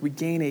eyes, we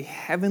gain a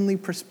heavenly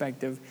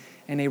perspective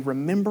and a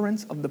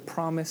remembrance of the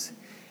promise,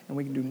 and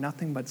we can do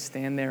nothing but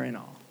stand there in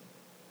awe.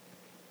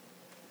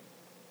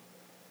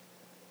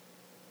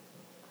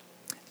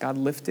 God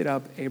lifted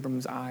up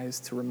Abram's eyes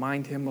to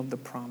remind him of the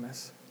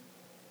promise.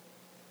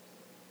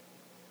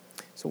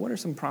 So what are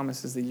some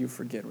promises that you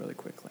forget really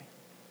quickly?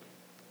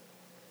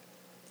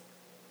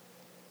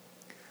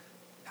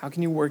 How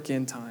can you work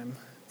in time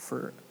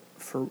for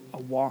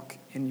a walk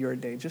in your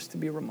day just to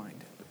be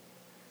reminded?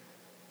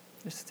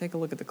 Just to take a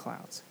look at the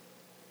clouds.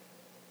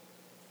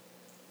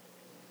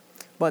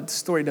 But the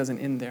story doesn't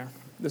end there.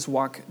 This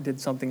walk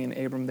did something in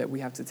Abram that we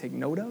have to take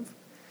note of.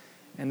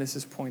 And this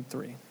is point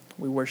 3.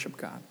 We worship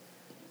God.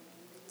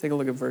 Take a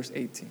look at verse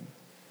 18.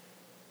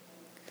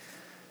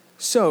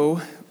 So,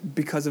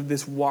 because of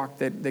this walk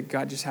that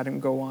God just had him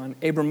go on,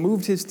 Abram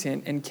moved his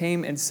tent and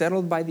came and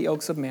settled by the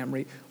oaks of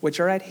Mamre, which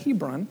are at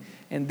Hebron,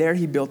 and there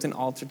he built an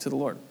altar to the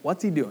Lord.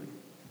 What's he doing?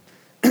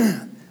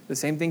 The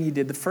same thing he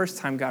did the first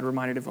time God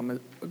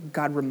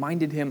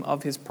reminded him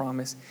of his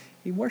promise.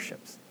 He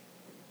worships.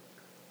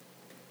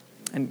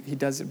 And he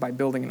does it by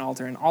building an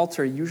altar. An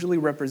altar usually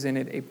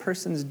represented a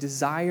person's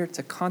desire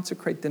to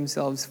consecrate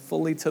themselves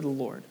fully to the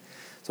Lord.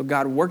 So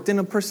God worked in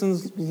a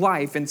person's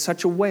life in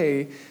such a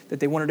way that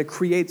they wanted to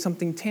create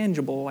something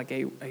tangible, like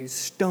a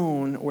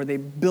stone, or they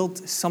built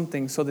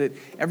something so that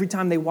every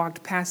time they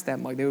walked past that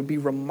mug, they would be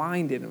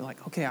reminded, and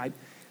like, okay, I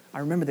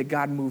remember that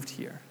God moved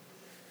here.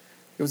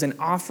 It was an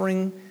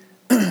offering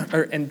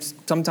and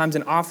sometimes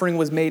an offering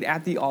was made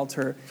at the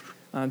altar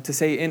to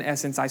say, in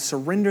essence, I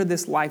surrender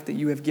this life that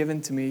you have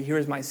given to me. Here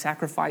is my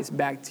sacrifice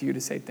back to you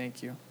to say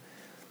thank you.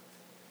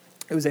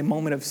 It was a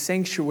moment of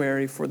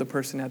sanctuary for the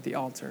person at the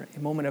altar, a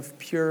moment of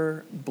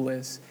pure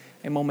bliss,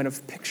 a moment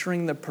of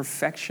picturing the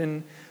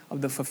perfection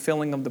of the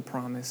fulfilling of the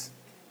promise.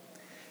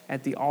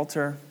 At the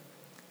altar,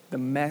 the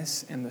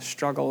mess and the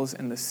struggles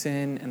and the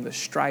sin and the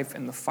strife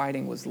and the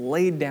fighting was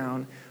laid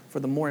down for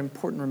the more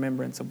important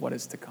remembrance of what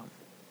is to come.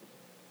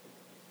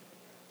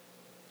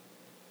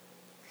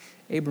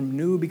 Abram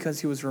knew because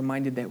he was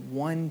reminded that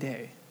one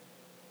day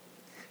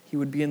he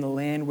would be in the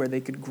land where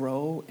they could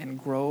grow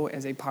and grow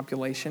as a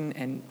population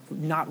and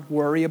not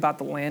worry about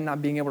the land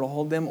not being able to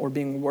hold them or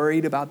being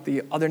worried about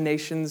the other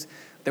nations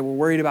that were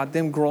worried about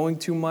them growing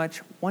too much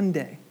one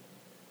day.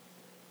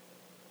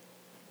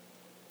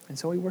 And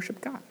so he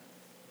worshiped God.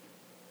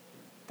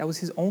 That was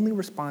his only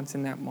response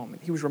in that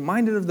moment. He was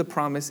reminded of the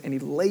promise and he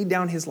laid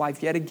down his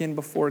life yet again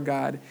before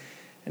God.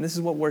 And this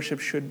is what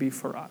worship should be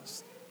for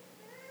us.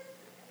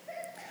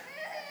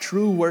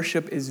 True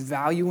worship is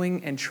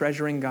valuing and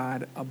treasuring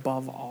God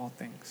above all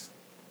things.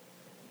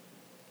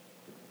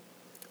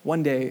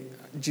 One day,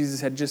 Jesus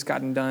had just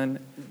gotten done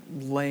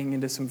laying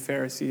into some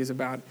Pharisees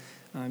about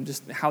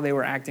just how they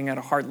were acting at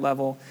a heart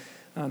level.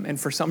 And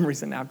for some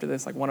reason after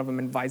this, like one of them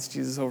invites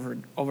Jesus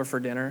over for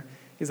dinner.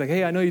 He's like,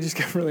 hey, I know you just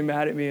got really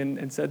mad at me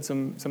and said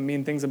some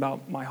mean things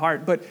about my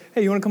heart, but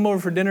hey, you want to come over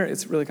for dinner?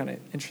 It's really kind of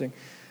interesting.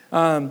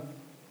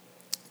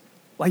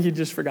 Like you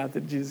just forgot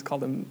that Jesus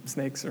called them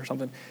snakes or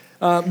something.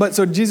 But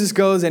so Jesus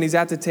goes and he's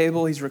at the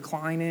table, he's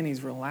reclining,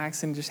 he's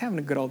relaxing, just having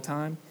a good old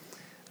time.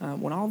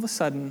 When all of a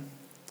sudden,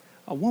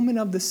 a woman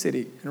of the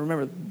city, and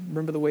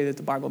remember the way that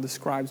the Bible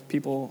describes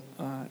people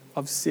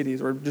of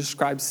cities or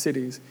describes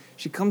cities.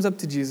 She comes up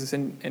to Jesus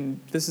and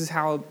this is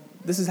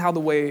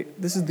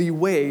the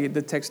way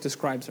the text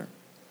describes her.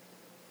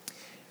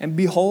 And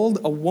behold,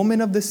 a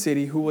woman of the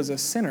city who was a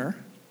sinner,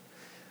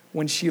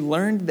 when she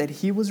learned that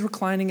he was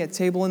reclining at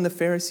table in the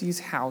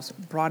Pharisee's house,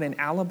 brought an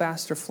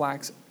alabaster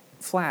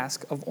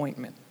flask of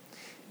ointment.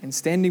 And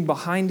standing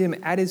behind him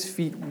at his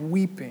feet,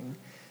 weeping,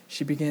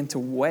 she began to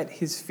wet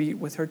his feet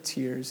with her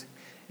tears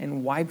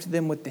and wiped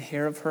them with the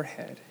hair of her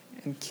head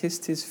and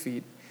kissed his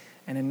feet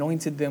and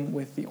anointed them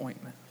with the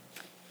ointment.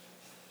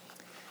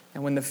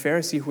 And when the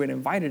Pharisee who had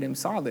invited him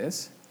saw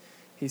this,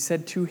 he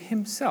said to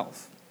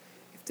himself,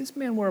 if this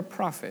man were a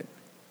prophet,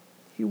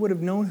 he would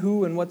have known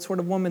who and what sort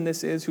of woman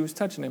this is who's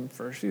touching him,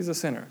 for she's a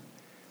sinner.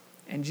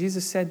 And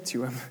Jesus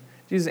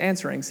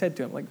answering said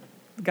to him, like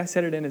the guy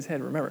said it in his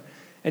head, remember.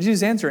 And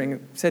Jesus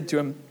answering said to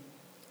him,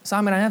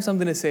 Simon, I have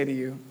something to say to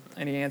you.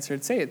 And he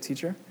answered, say it,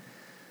 teacher.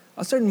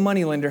 A certain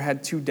moneylender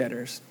had 2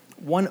 debtors.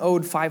 One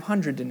owed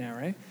 500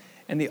 denarii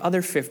and the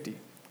other 50.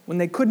 When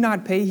they could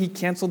not pay, he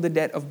canceled the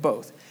debt of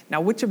both.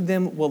 Now, which of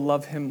them will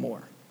love him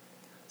more?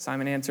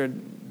 Simon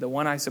answered, the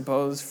one, I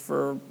suppose,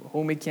 for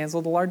whom he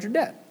canceled the larger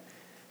debt.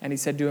 And he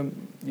said to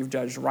him, you've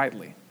judged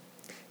rightly.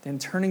 Then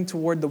turning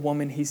toward the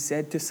woman, he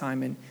said to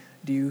Simon,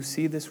 do you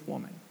see this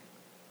woman?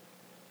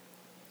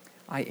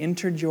 I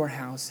entered your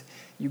house.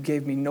 You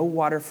gave me no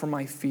water for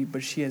my feet,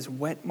 but she has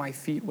wet my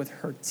feet with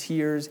her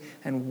tears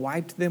and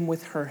wiped them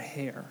with her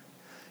hair.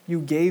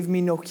 You gave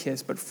me no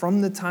kiss, but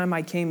from the time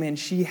I came in,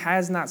 she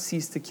has not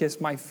ceased to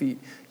kiss my feet.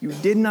 You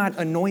did not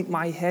anoint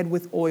my head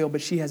with oil,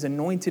 but she has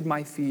anointed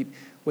my feet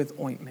with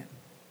ointment.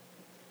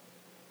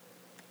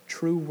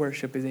 True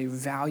worship is a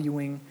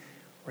valuing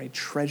or a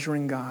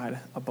treasuring God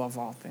above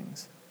all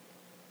things.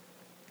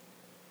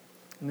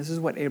 And this is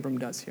what Abram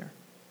does here.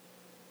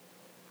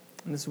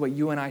 And this is what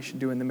you and I should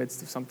do in the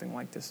midst of something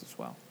like this as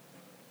well.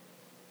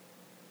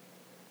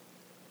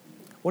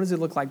 What does it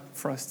look like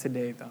for us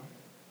today, though?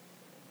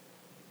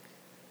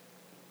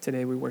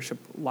 Today we worship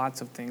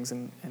lots of things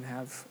and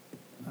have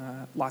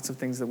lots of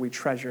things that we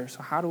treasure.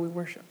 So how do we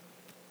worship?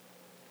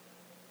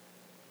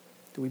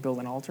 Do we build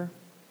an altar?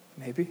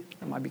 Maybe.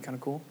 That might be kind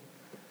of cool.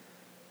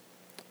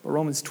 But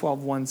Romans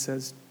 12:1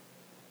 says,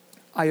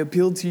 I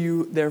appeal to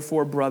you,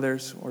 therefore,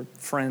 brothers or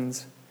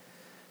friends,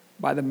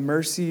 by the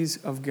mercies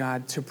of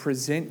God, to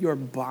present your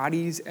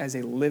bodies as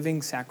a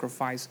living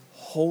sacrifice,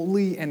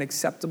 holy and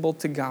acceptable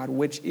to God,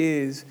 which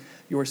is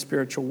your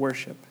spiritual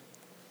worship.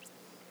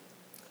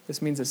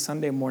 This means that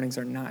Sunday mornings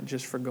are not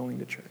just for going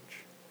to church.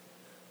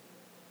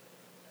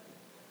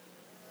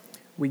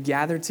 We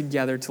gather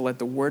together to let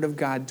the Word of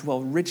God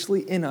dwell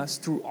richly in us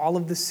through all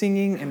of the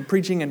singing and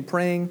preaching and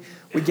praying.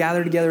 We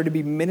gather together to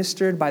be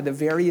ministered by the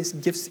various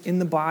gifts in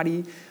the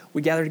body.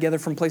 We gather together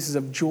from places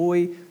of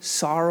joy,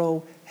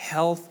 sorrow,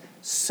 health,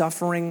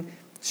 suffering,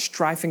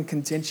 strife, and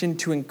contention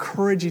to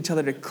encourage each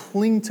other to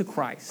cling to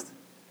Christ.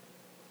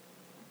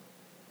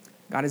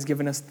 God has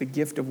given us the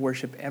gift of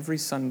worship every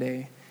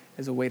Sunday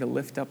as a way to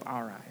lift up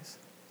our eyes,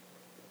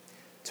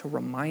 to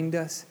remind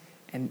us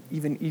and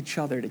even each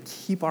other to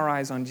keep our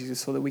eyes on Jesus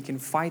so that we can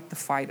fight the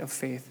fight of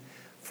faith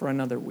for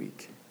another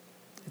week.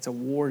 It's a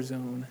war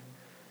zone,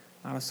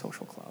 not a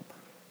social club.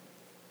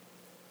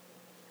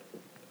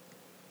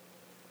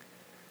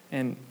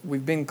 And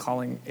we've been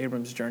calling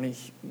Abram's journey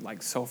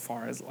like so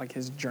far as like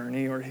his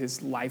journey or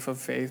his life of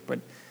faith, but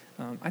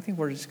I think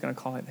we're just going to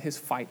call it his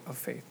fight of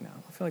faith now.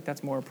 I feel like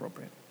that's more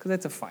appropriate because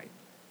it's a fight.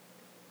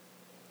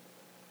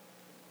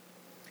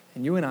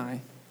 And you and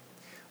I,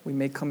 we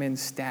may come in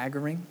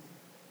staggering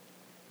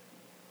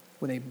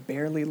with a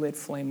barely lit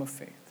flame of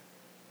faith.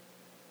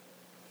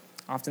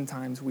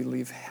 Oftentimes we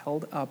leave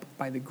held up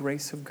by the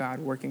grace of God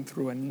working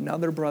through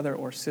another brother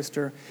or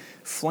sister,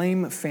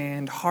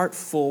 flame-fanned, heart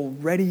full,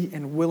 ready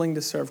and willing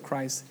to serve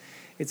Christ.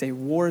 It's a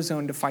war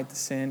zone to fight the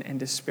sin and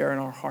despair in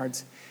our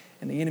hearts.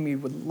 And the enemy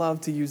would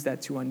love to use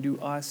that to undo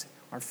us,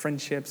 our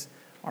friendships,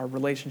 our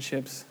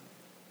relationships.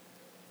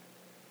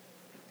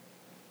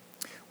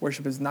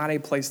 Worship is not a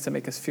place to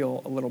make us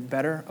feel a little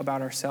better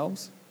about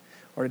ourselves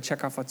or to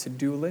check off a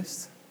to-do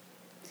list.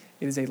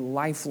 It is a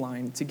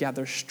lifeline to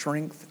gather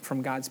strength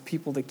from God's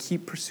people to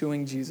keep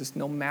pursuing Jesus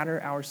no matter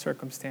our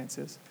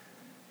circumstances.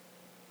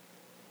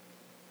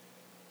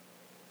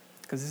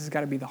 Because this has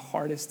got to be the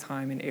hardest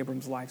time in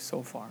Abram's life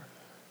so far.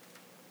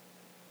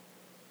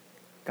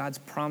 God's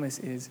promise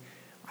is,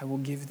 I will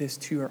give this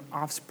to your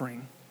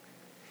offspring.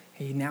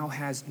 He now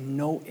has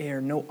no heir,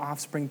 no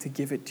offspring to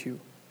give it to.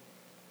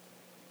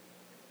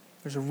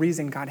 There's a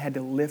reason God had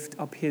to lift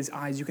up his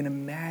eyes. You can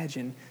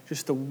imagine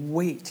just the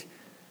weight.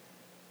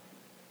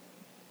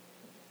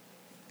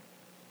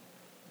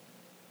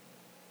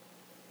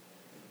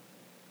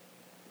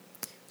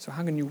 So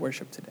how can you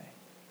worship today?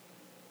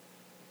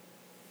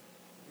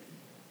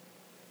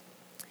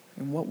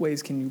 In what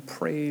ways can you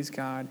praise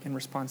God in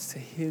response to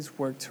his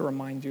work to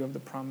remind you of the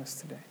promise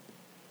today?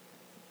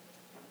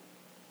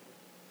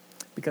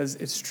 Because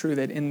it's true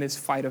that in this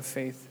fight of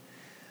faith,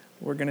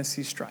 we're going to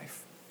see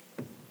strife.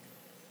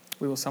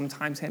 We will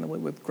sometimes handle it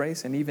with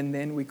grace, and even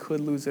then we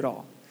could lose it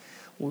all.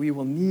 We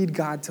will need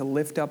God to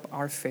lift up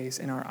our face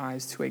and our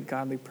eyes to a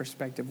godly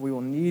perspective. We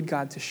will need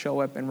God to show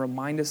up and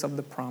remind us of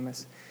the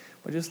promise.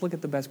 But just look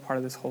at the best part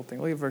of this whole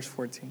thing. Look at verse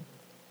 14.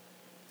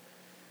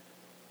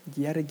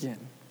 Yet again,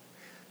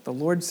 the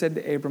Lord said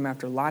to Abram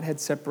after Lot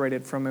had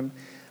separated from him,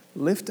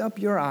 lift up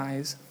your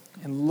eyes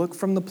and look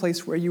from the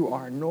place where you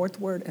are,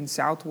 northward and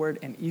southward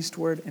and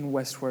eastward and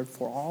westward,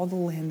 for all the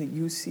land that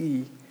you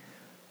see,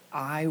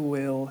 I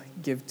will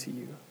give to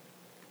you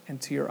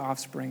and to your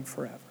offspring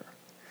forever.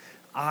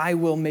 I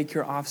will make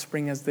your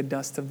offspring as the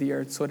dust of the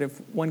earth, so that if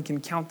one can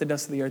count the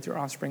dust of the earth, your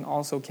offspring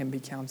also can be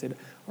counted.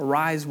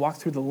 Arise, walk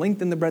through the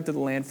length and the breadth of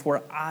the land,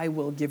 for I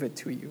will give it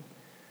to you.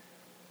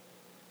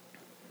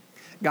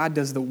 God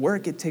does the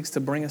work it takes to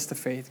bring us to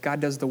faith.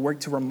 God does the work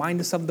to remind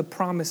us of the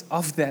promise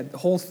of that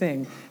whole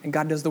thing. And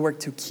God does the work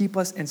to keep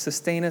us and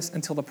sustain us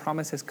until the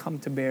promise has come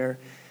to bear.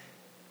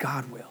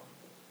 God will.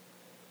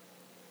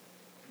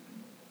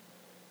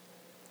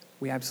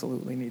 We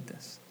absolutely need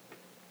this.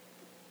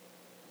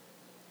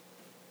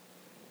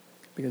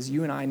 Because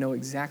you and I know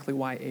exactly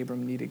why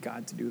Abram needed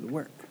God to do the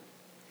work.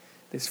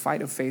 This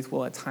fight of faith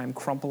will at times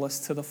crumple us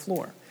to the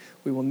floor.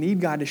 We will need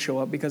God to show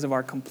up because of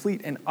our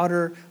complete and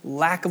utter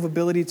lack of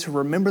ability to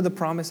remember the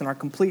promise and our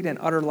complete and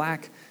utter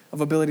lack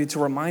of ability to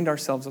remind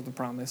ourselves of the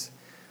promise.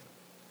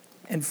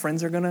 And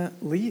friends are going to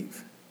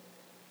leave.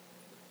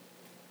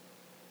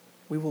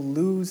 We will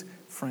lose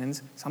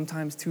friends,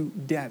 sometimes to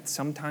death,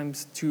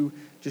 sometimes to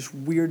just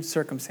weird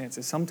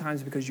circumstances,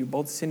 sometimes because you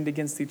both sinned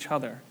against each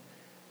other.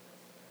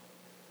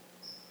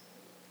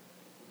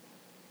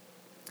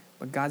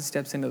 But God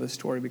steps into the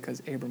story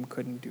because Abram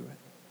couldn't do it.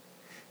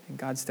 And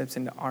God steps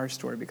into our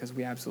story because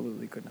we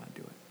absolutely could not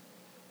do it.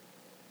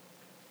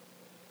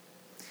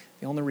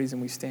 The only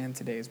reason we stand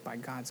today is by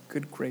God's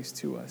good grace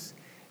to us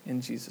in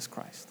Jesus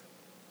Christ.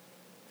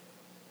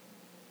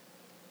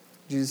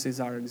 Jesus is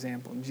our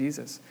example.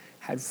 Jesus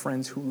had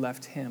friends who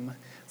left him,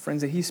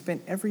 friends that he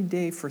spent every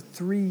day for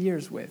 3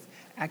 years with,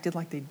 acted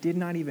like they did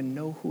not even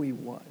know who he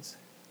was.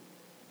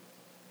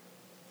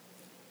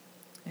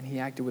 And he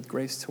acted with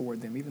grace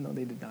toward them, even though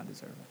they did not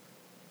deserve it.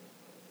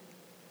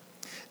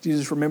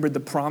 Jesus remembered the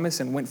promise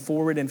and went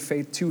forward in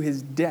faith to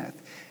his death.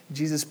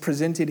 Jesus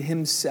presented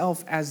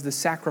himself as the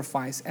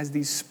sacrifice, as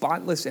the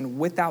spotless and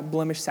without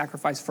blemish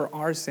sacrifice for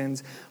our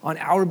sins. On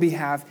our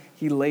behalf,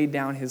 he laid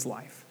down his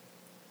life.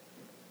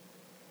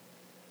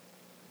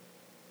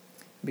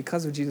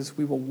 Because of Jesus,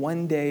 we will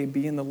one day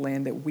be in the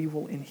land that we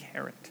will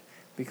inherit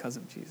because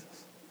of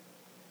Jesus.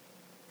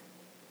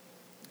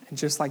 And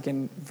just like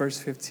in verse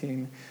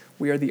 15,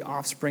 we are the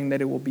offspring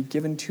that it will be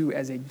given to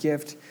as a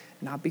gift,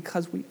 not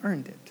because we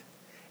earned it,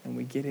 and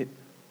we get it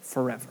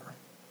forever.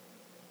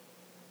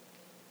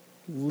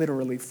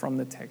 Literally from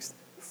the text,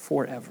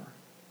 forever.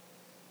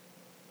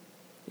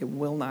 It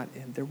will not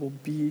end. There will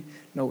be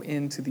no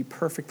end to the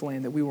perfect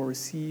land that we will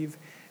receive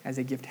as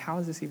a gift. How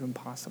is this even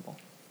possible?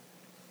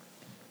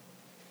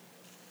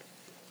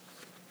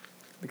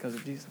 Because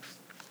of Jesus.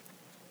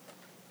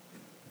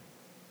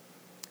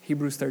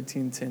 Hebrews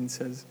 13:10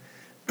 says,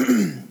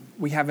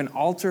 we have an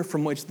altar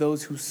from which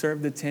those who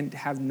serve the tent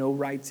have no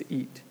right to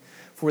eat.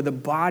 For the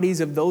bodies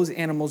of those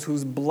animals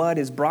whose blood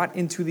is brought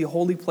into the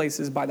holy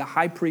places by the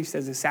high priest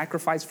as a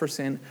sacrifice for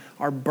sin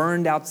are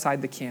burned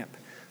outside the camp.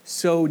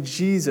 So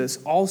Jesus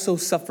also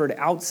suffered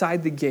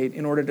outside the gate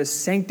in order to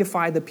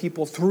sanctify the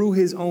people through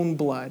his own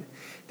blood.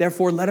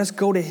 Therefore, let us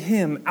go to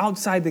him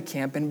outside the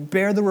camp and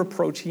bear the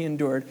reproach he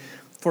endured.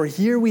 For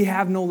here we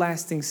have no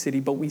lasting city,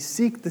 but we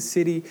seek the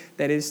city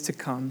that is to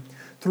come.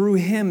 Through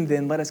him,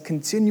 then, let us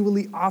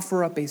continually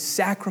offer up a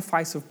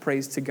sacrifice of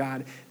praise to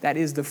God. That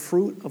is the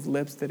fruit of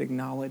lips that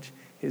acknowledge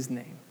his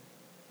name.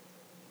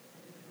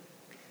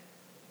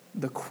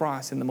 The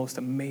cross, in the most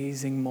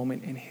amazing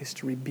moment in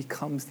history,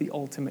 becomes the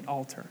ultimate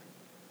altar.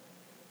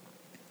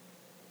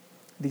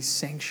 The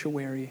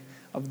sanctuary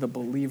of the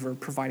believer,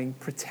 providing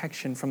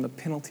protection from the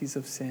penalties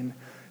of sin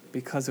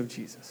because of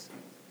Jesus.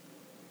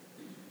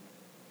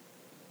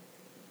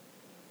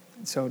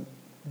 So,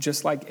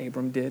 just like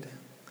Abram did,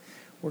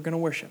 we're going to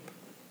worship.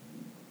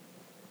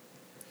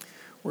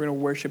 We're going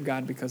to worship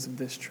God because of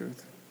this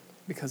truth,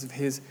 because of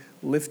his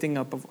lifting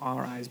up of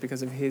our eyes,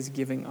 because of his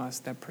giving us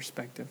that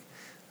perspective.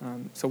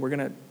 So we're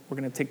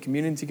gonna take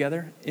communion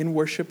together in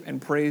worship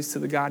and praise to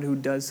the God who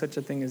does such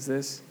a thing as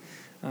this.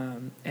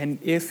 And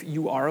if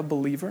you are a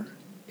believer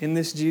in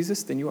this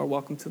Jesus, then you are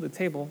welcome to the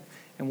table,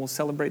 and we'll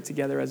celebrate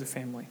together as a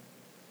family.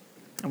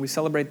 And we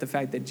celebrate the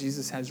fact that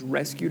Jesus has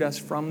rescued us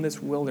from this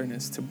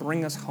wilderness to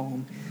bring us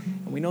home.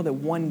 And we know that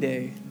one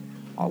day,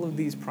 all of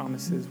these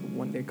promises will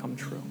one day come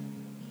true.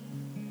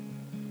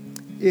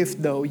 If,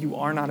 though, you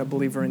are not a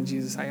believer in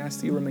Jesus, I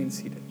ask that you remain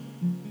seated,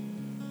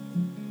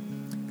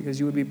 because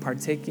you would be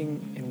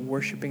partaking in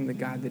worshiping the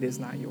God that is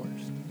not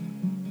yours.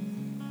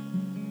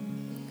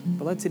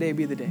 But let today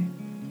be the day.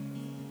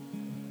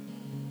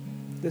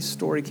 This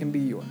story can be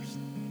yours.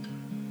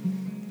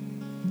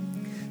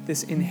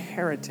 This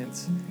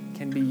inheritance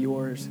can be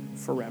yours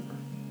forever.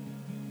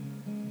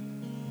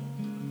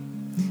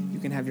 You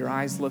can have your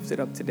eyes lifted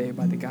up today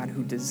by the God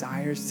who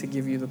desires to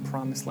give you the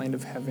promised land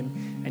of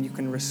heaven, and you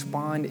can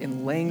respond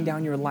in laying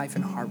down your life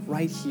and heart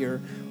right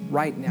here,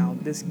 right now.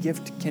 This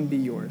gift can be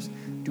yours.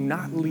 Do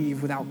not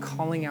leave without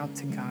calling out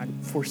to God,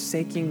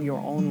 forsaking your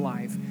own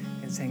life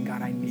and saying,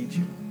 God, I need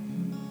you.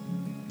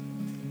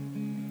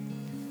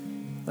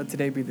 Let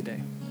today be the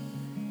day.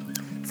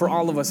 For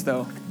all of us,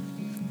 though,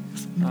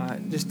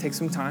 just take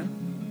some time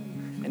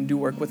and do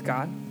work with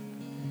God.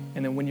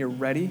 And then when you're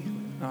ready,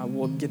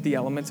 we'll get the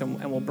elements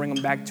and we'll bring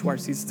them back to our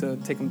seats to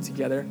take them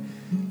together.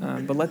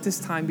 But let this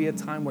time be a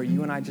time where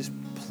you and I just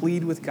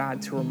plead with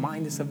God to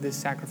remind us of this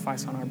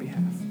sacrifice on our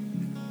behalf,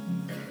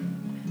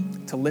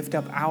 to lift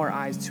up our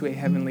eyes to a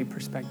heavenly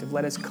perspective.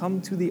 Let us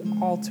come to the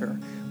altar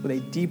with a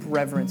deep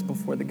reverence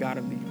before the God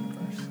of the universe.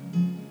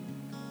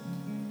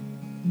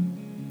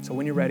 So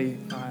when you're ready,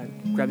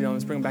 grab the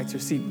elements, bring them back to your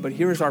seat. But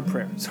here is our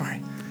prayer.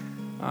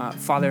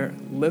 Father,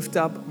 lift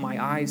up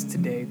my eyes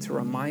today to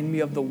remind me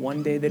of the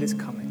one day that is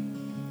coming.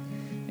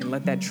 And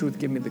let that truth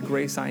give me the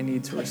grace I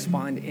need to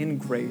respond in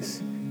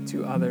grace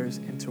to others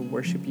and to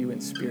worship you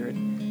in spirit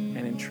and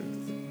in truth.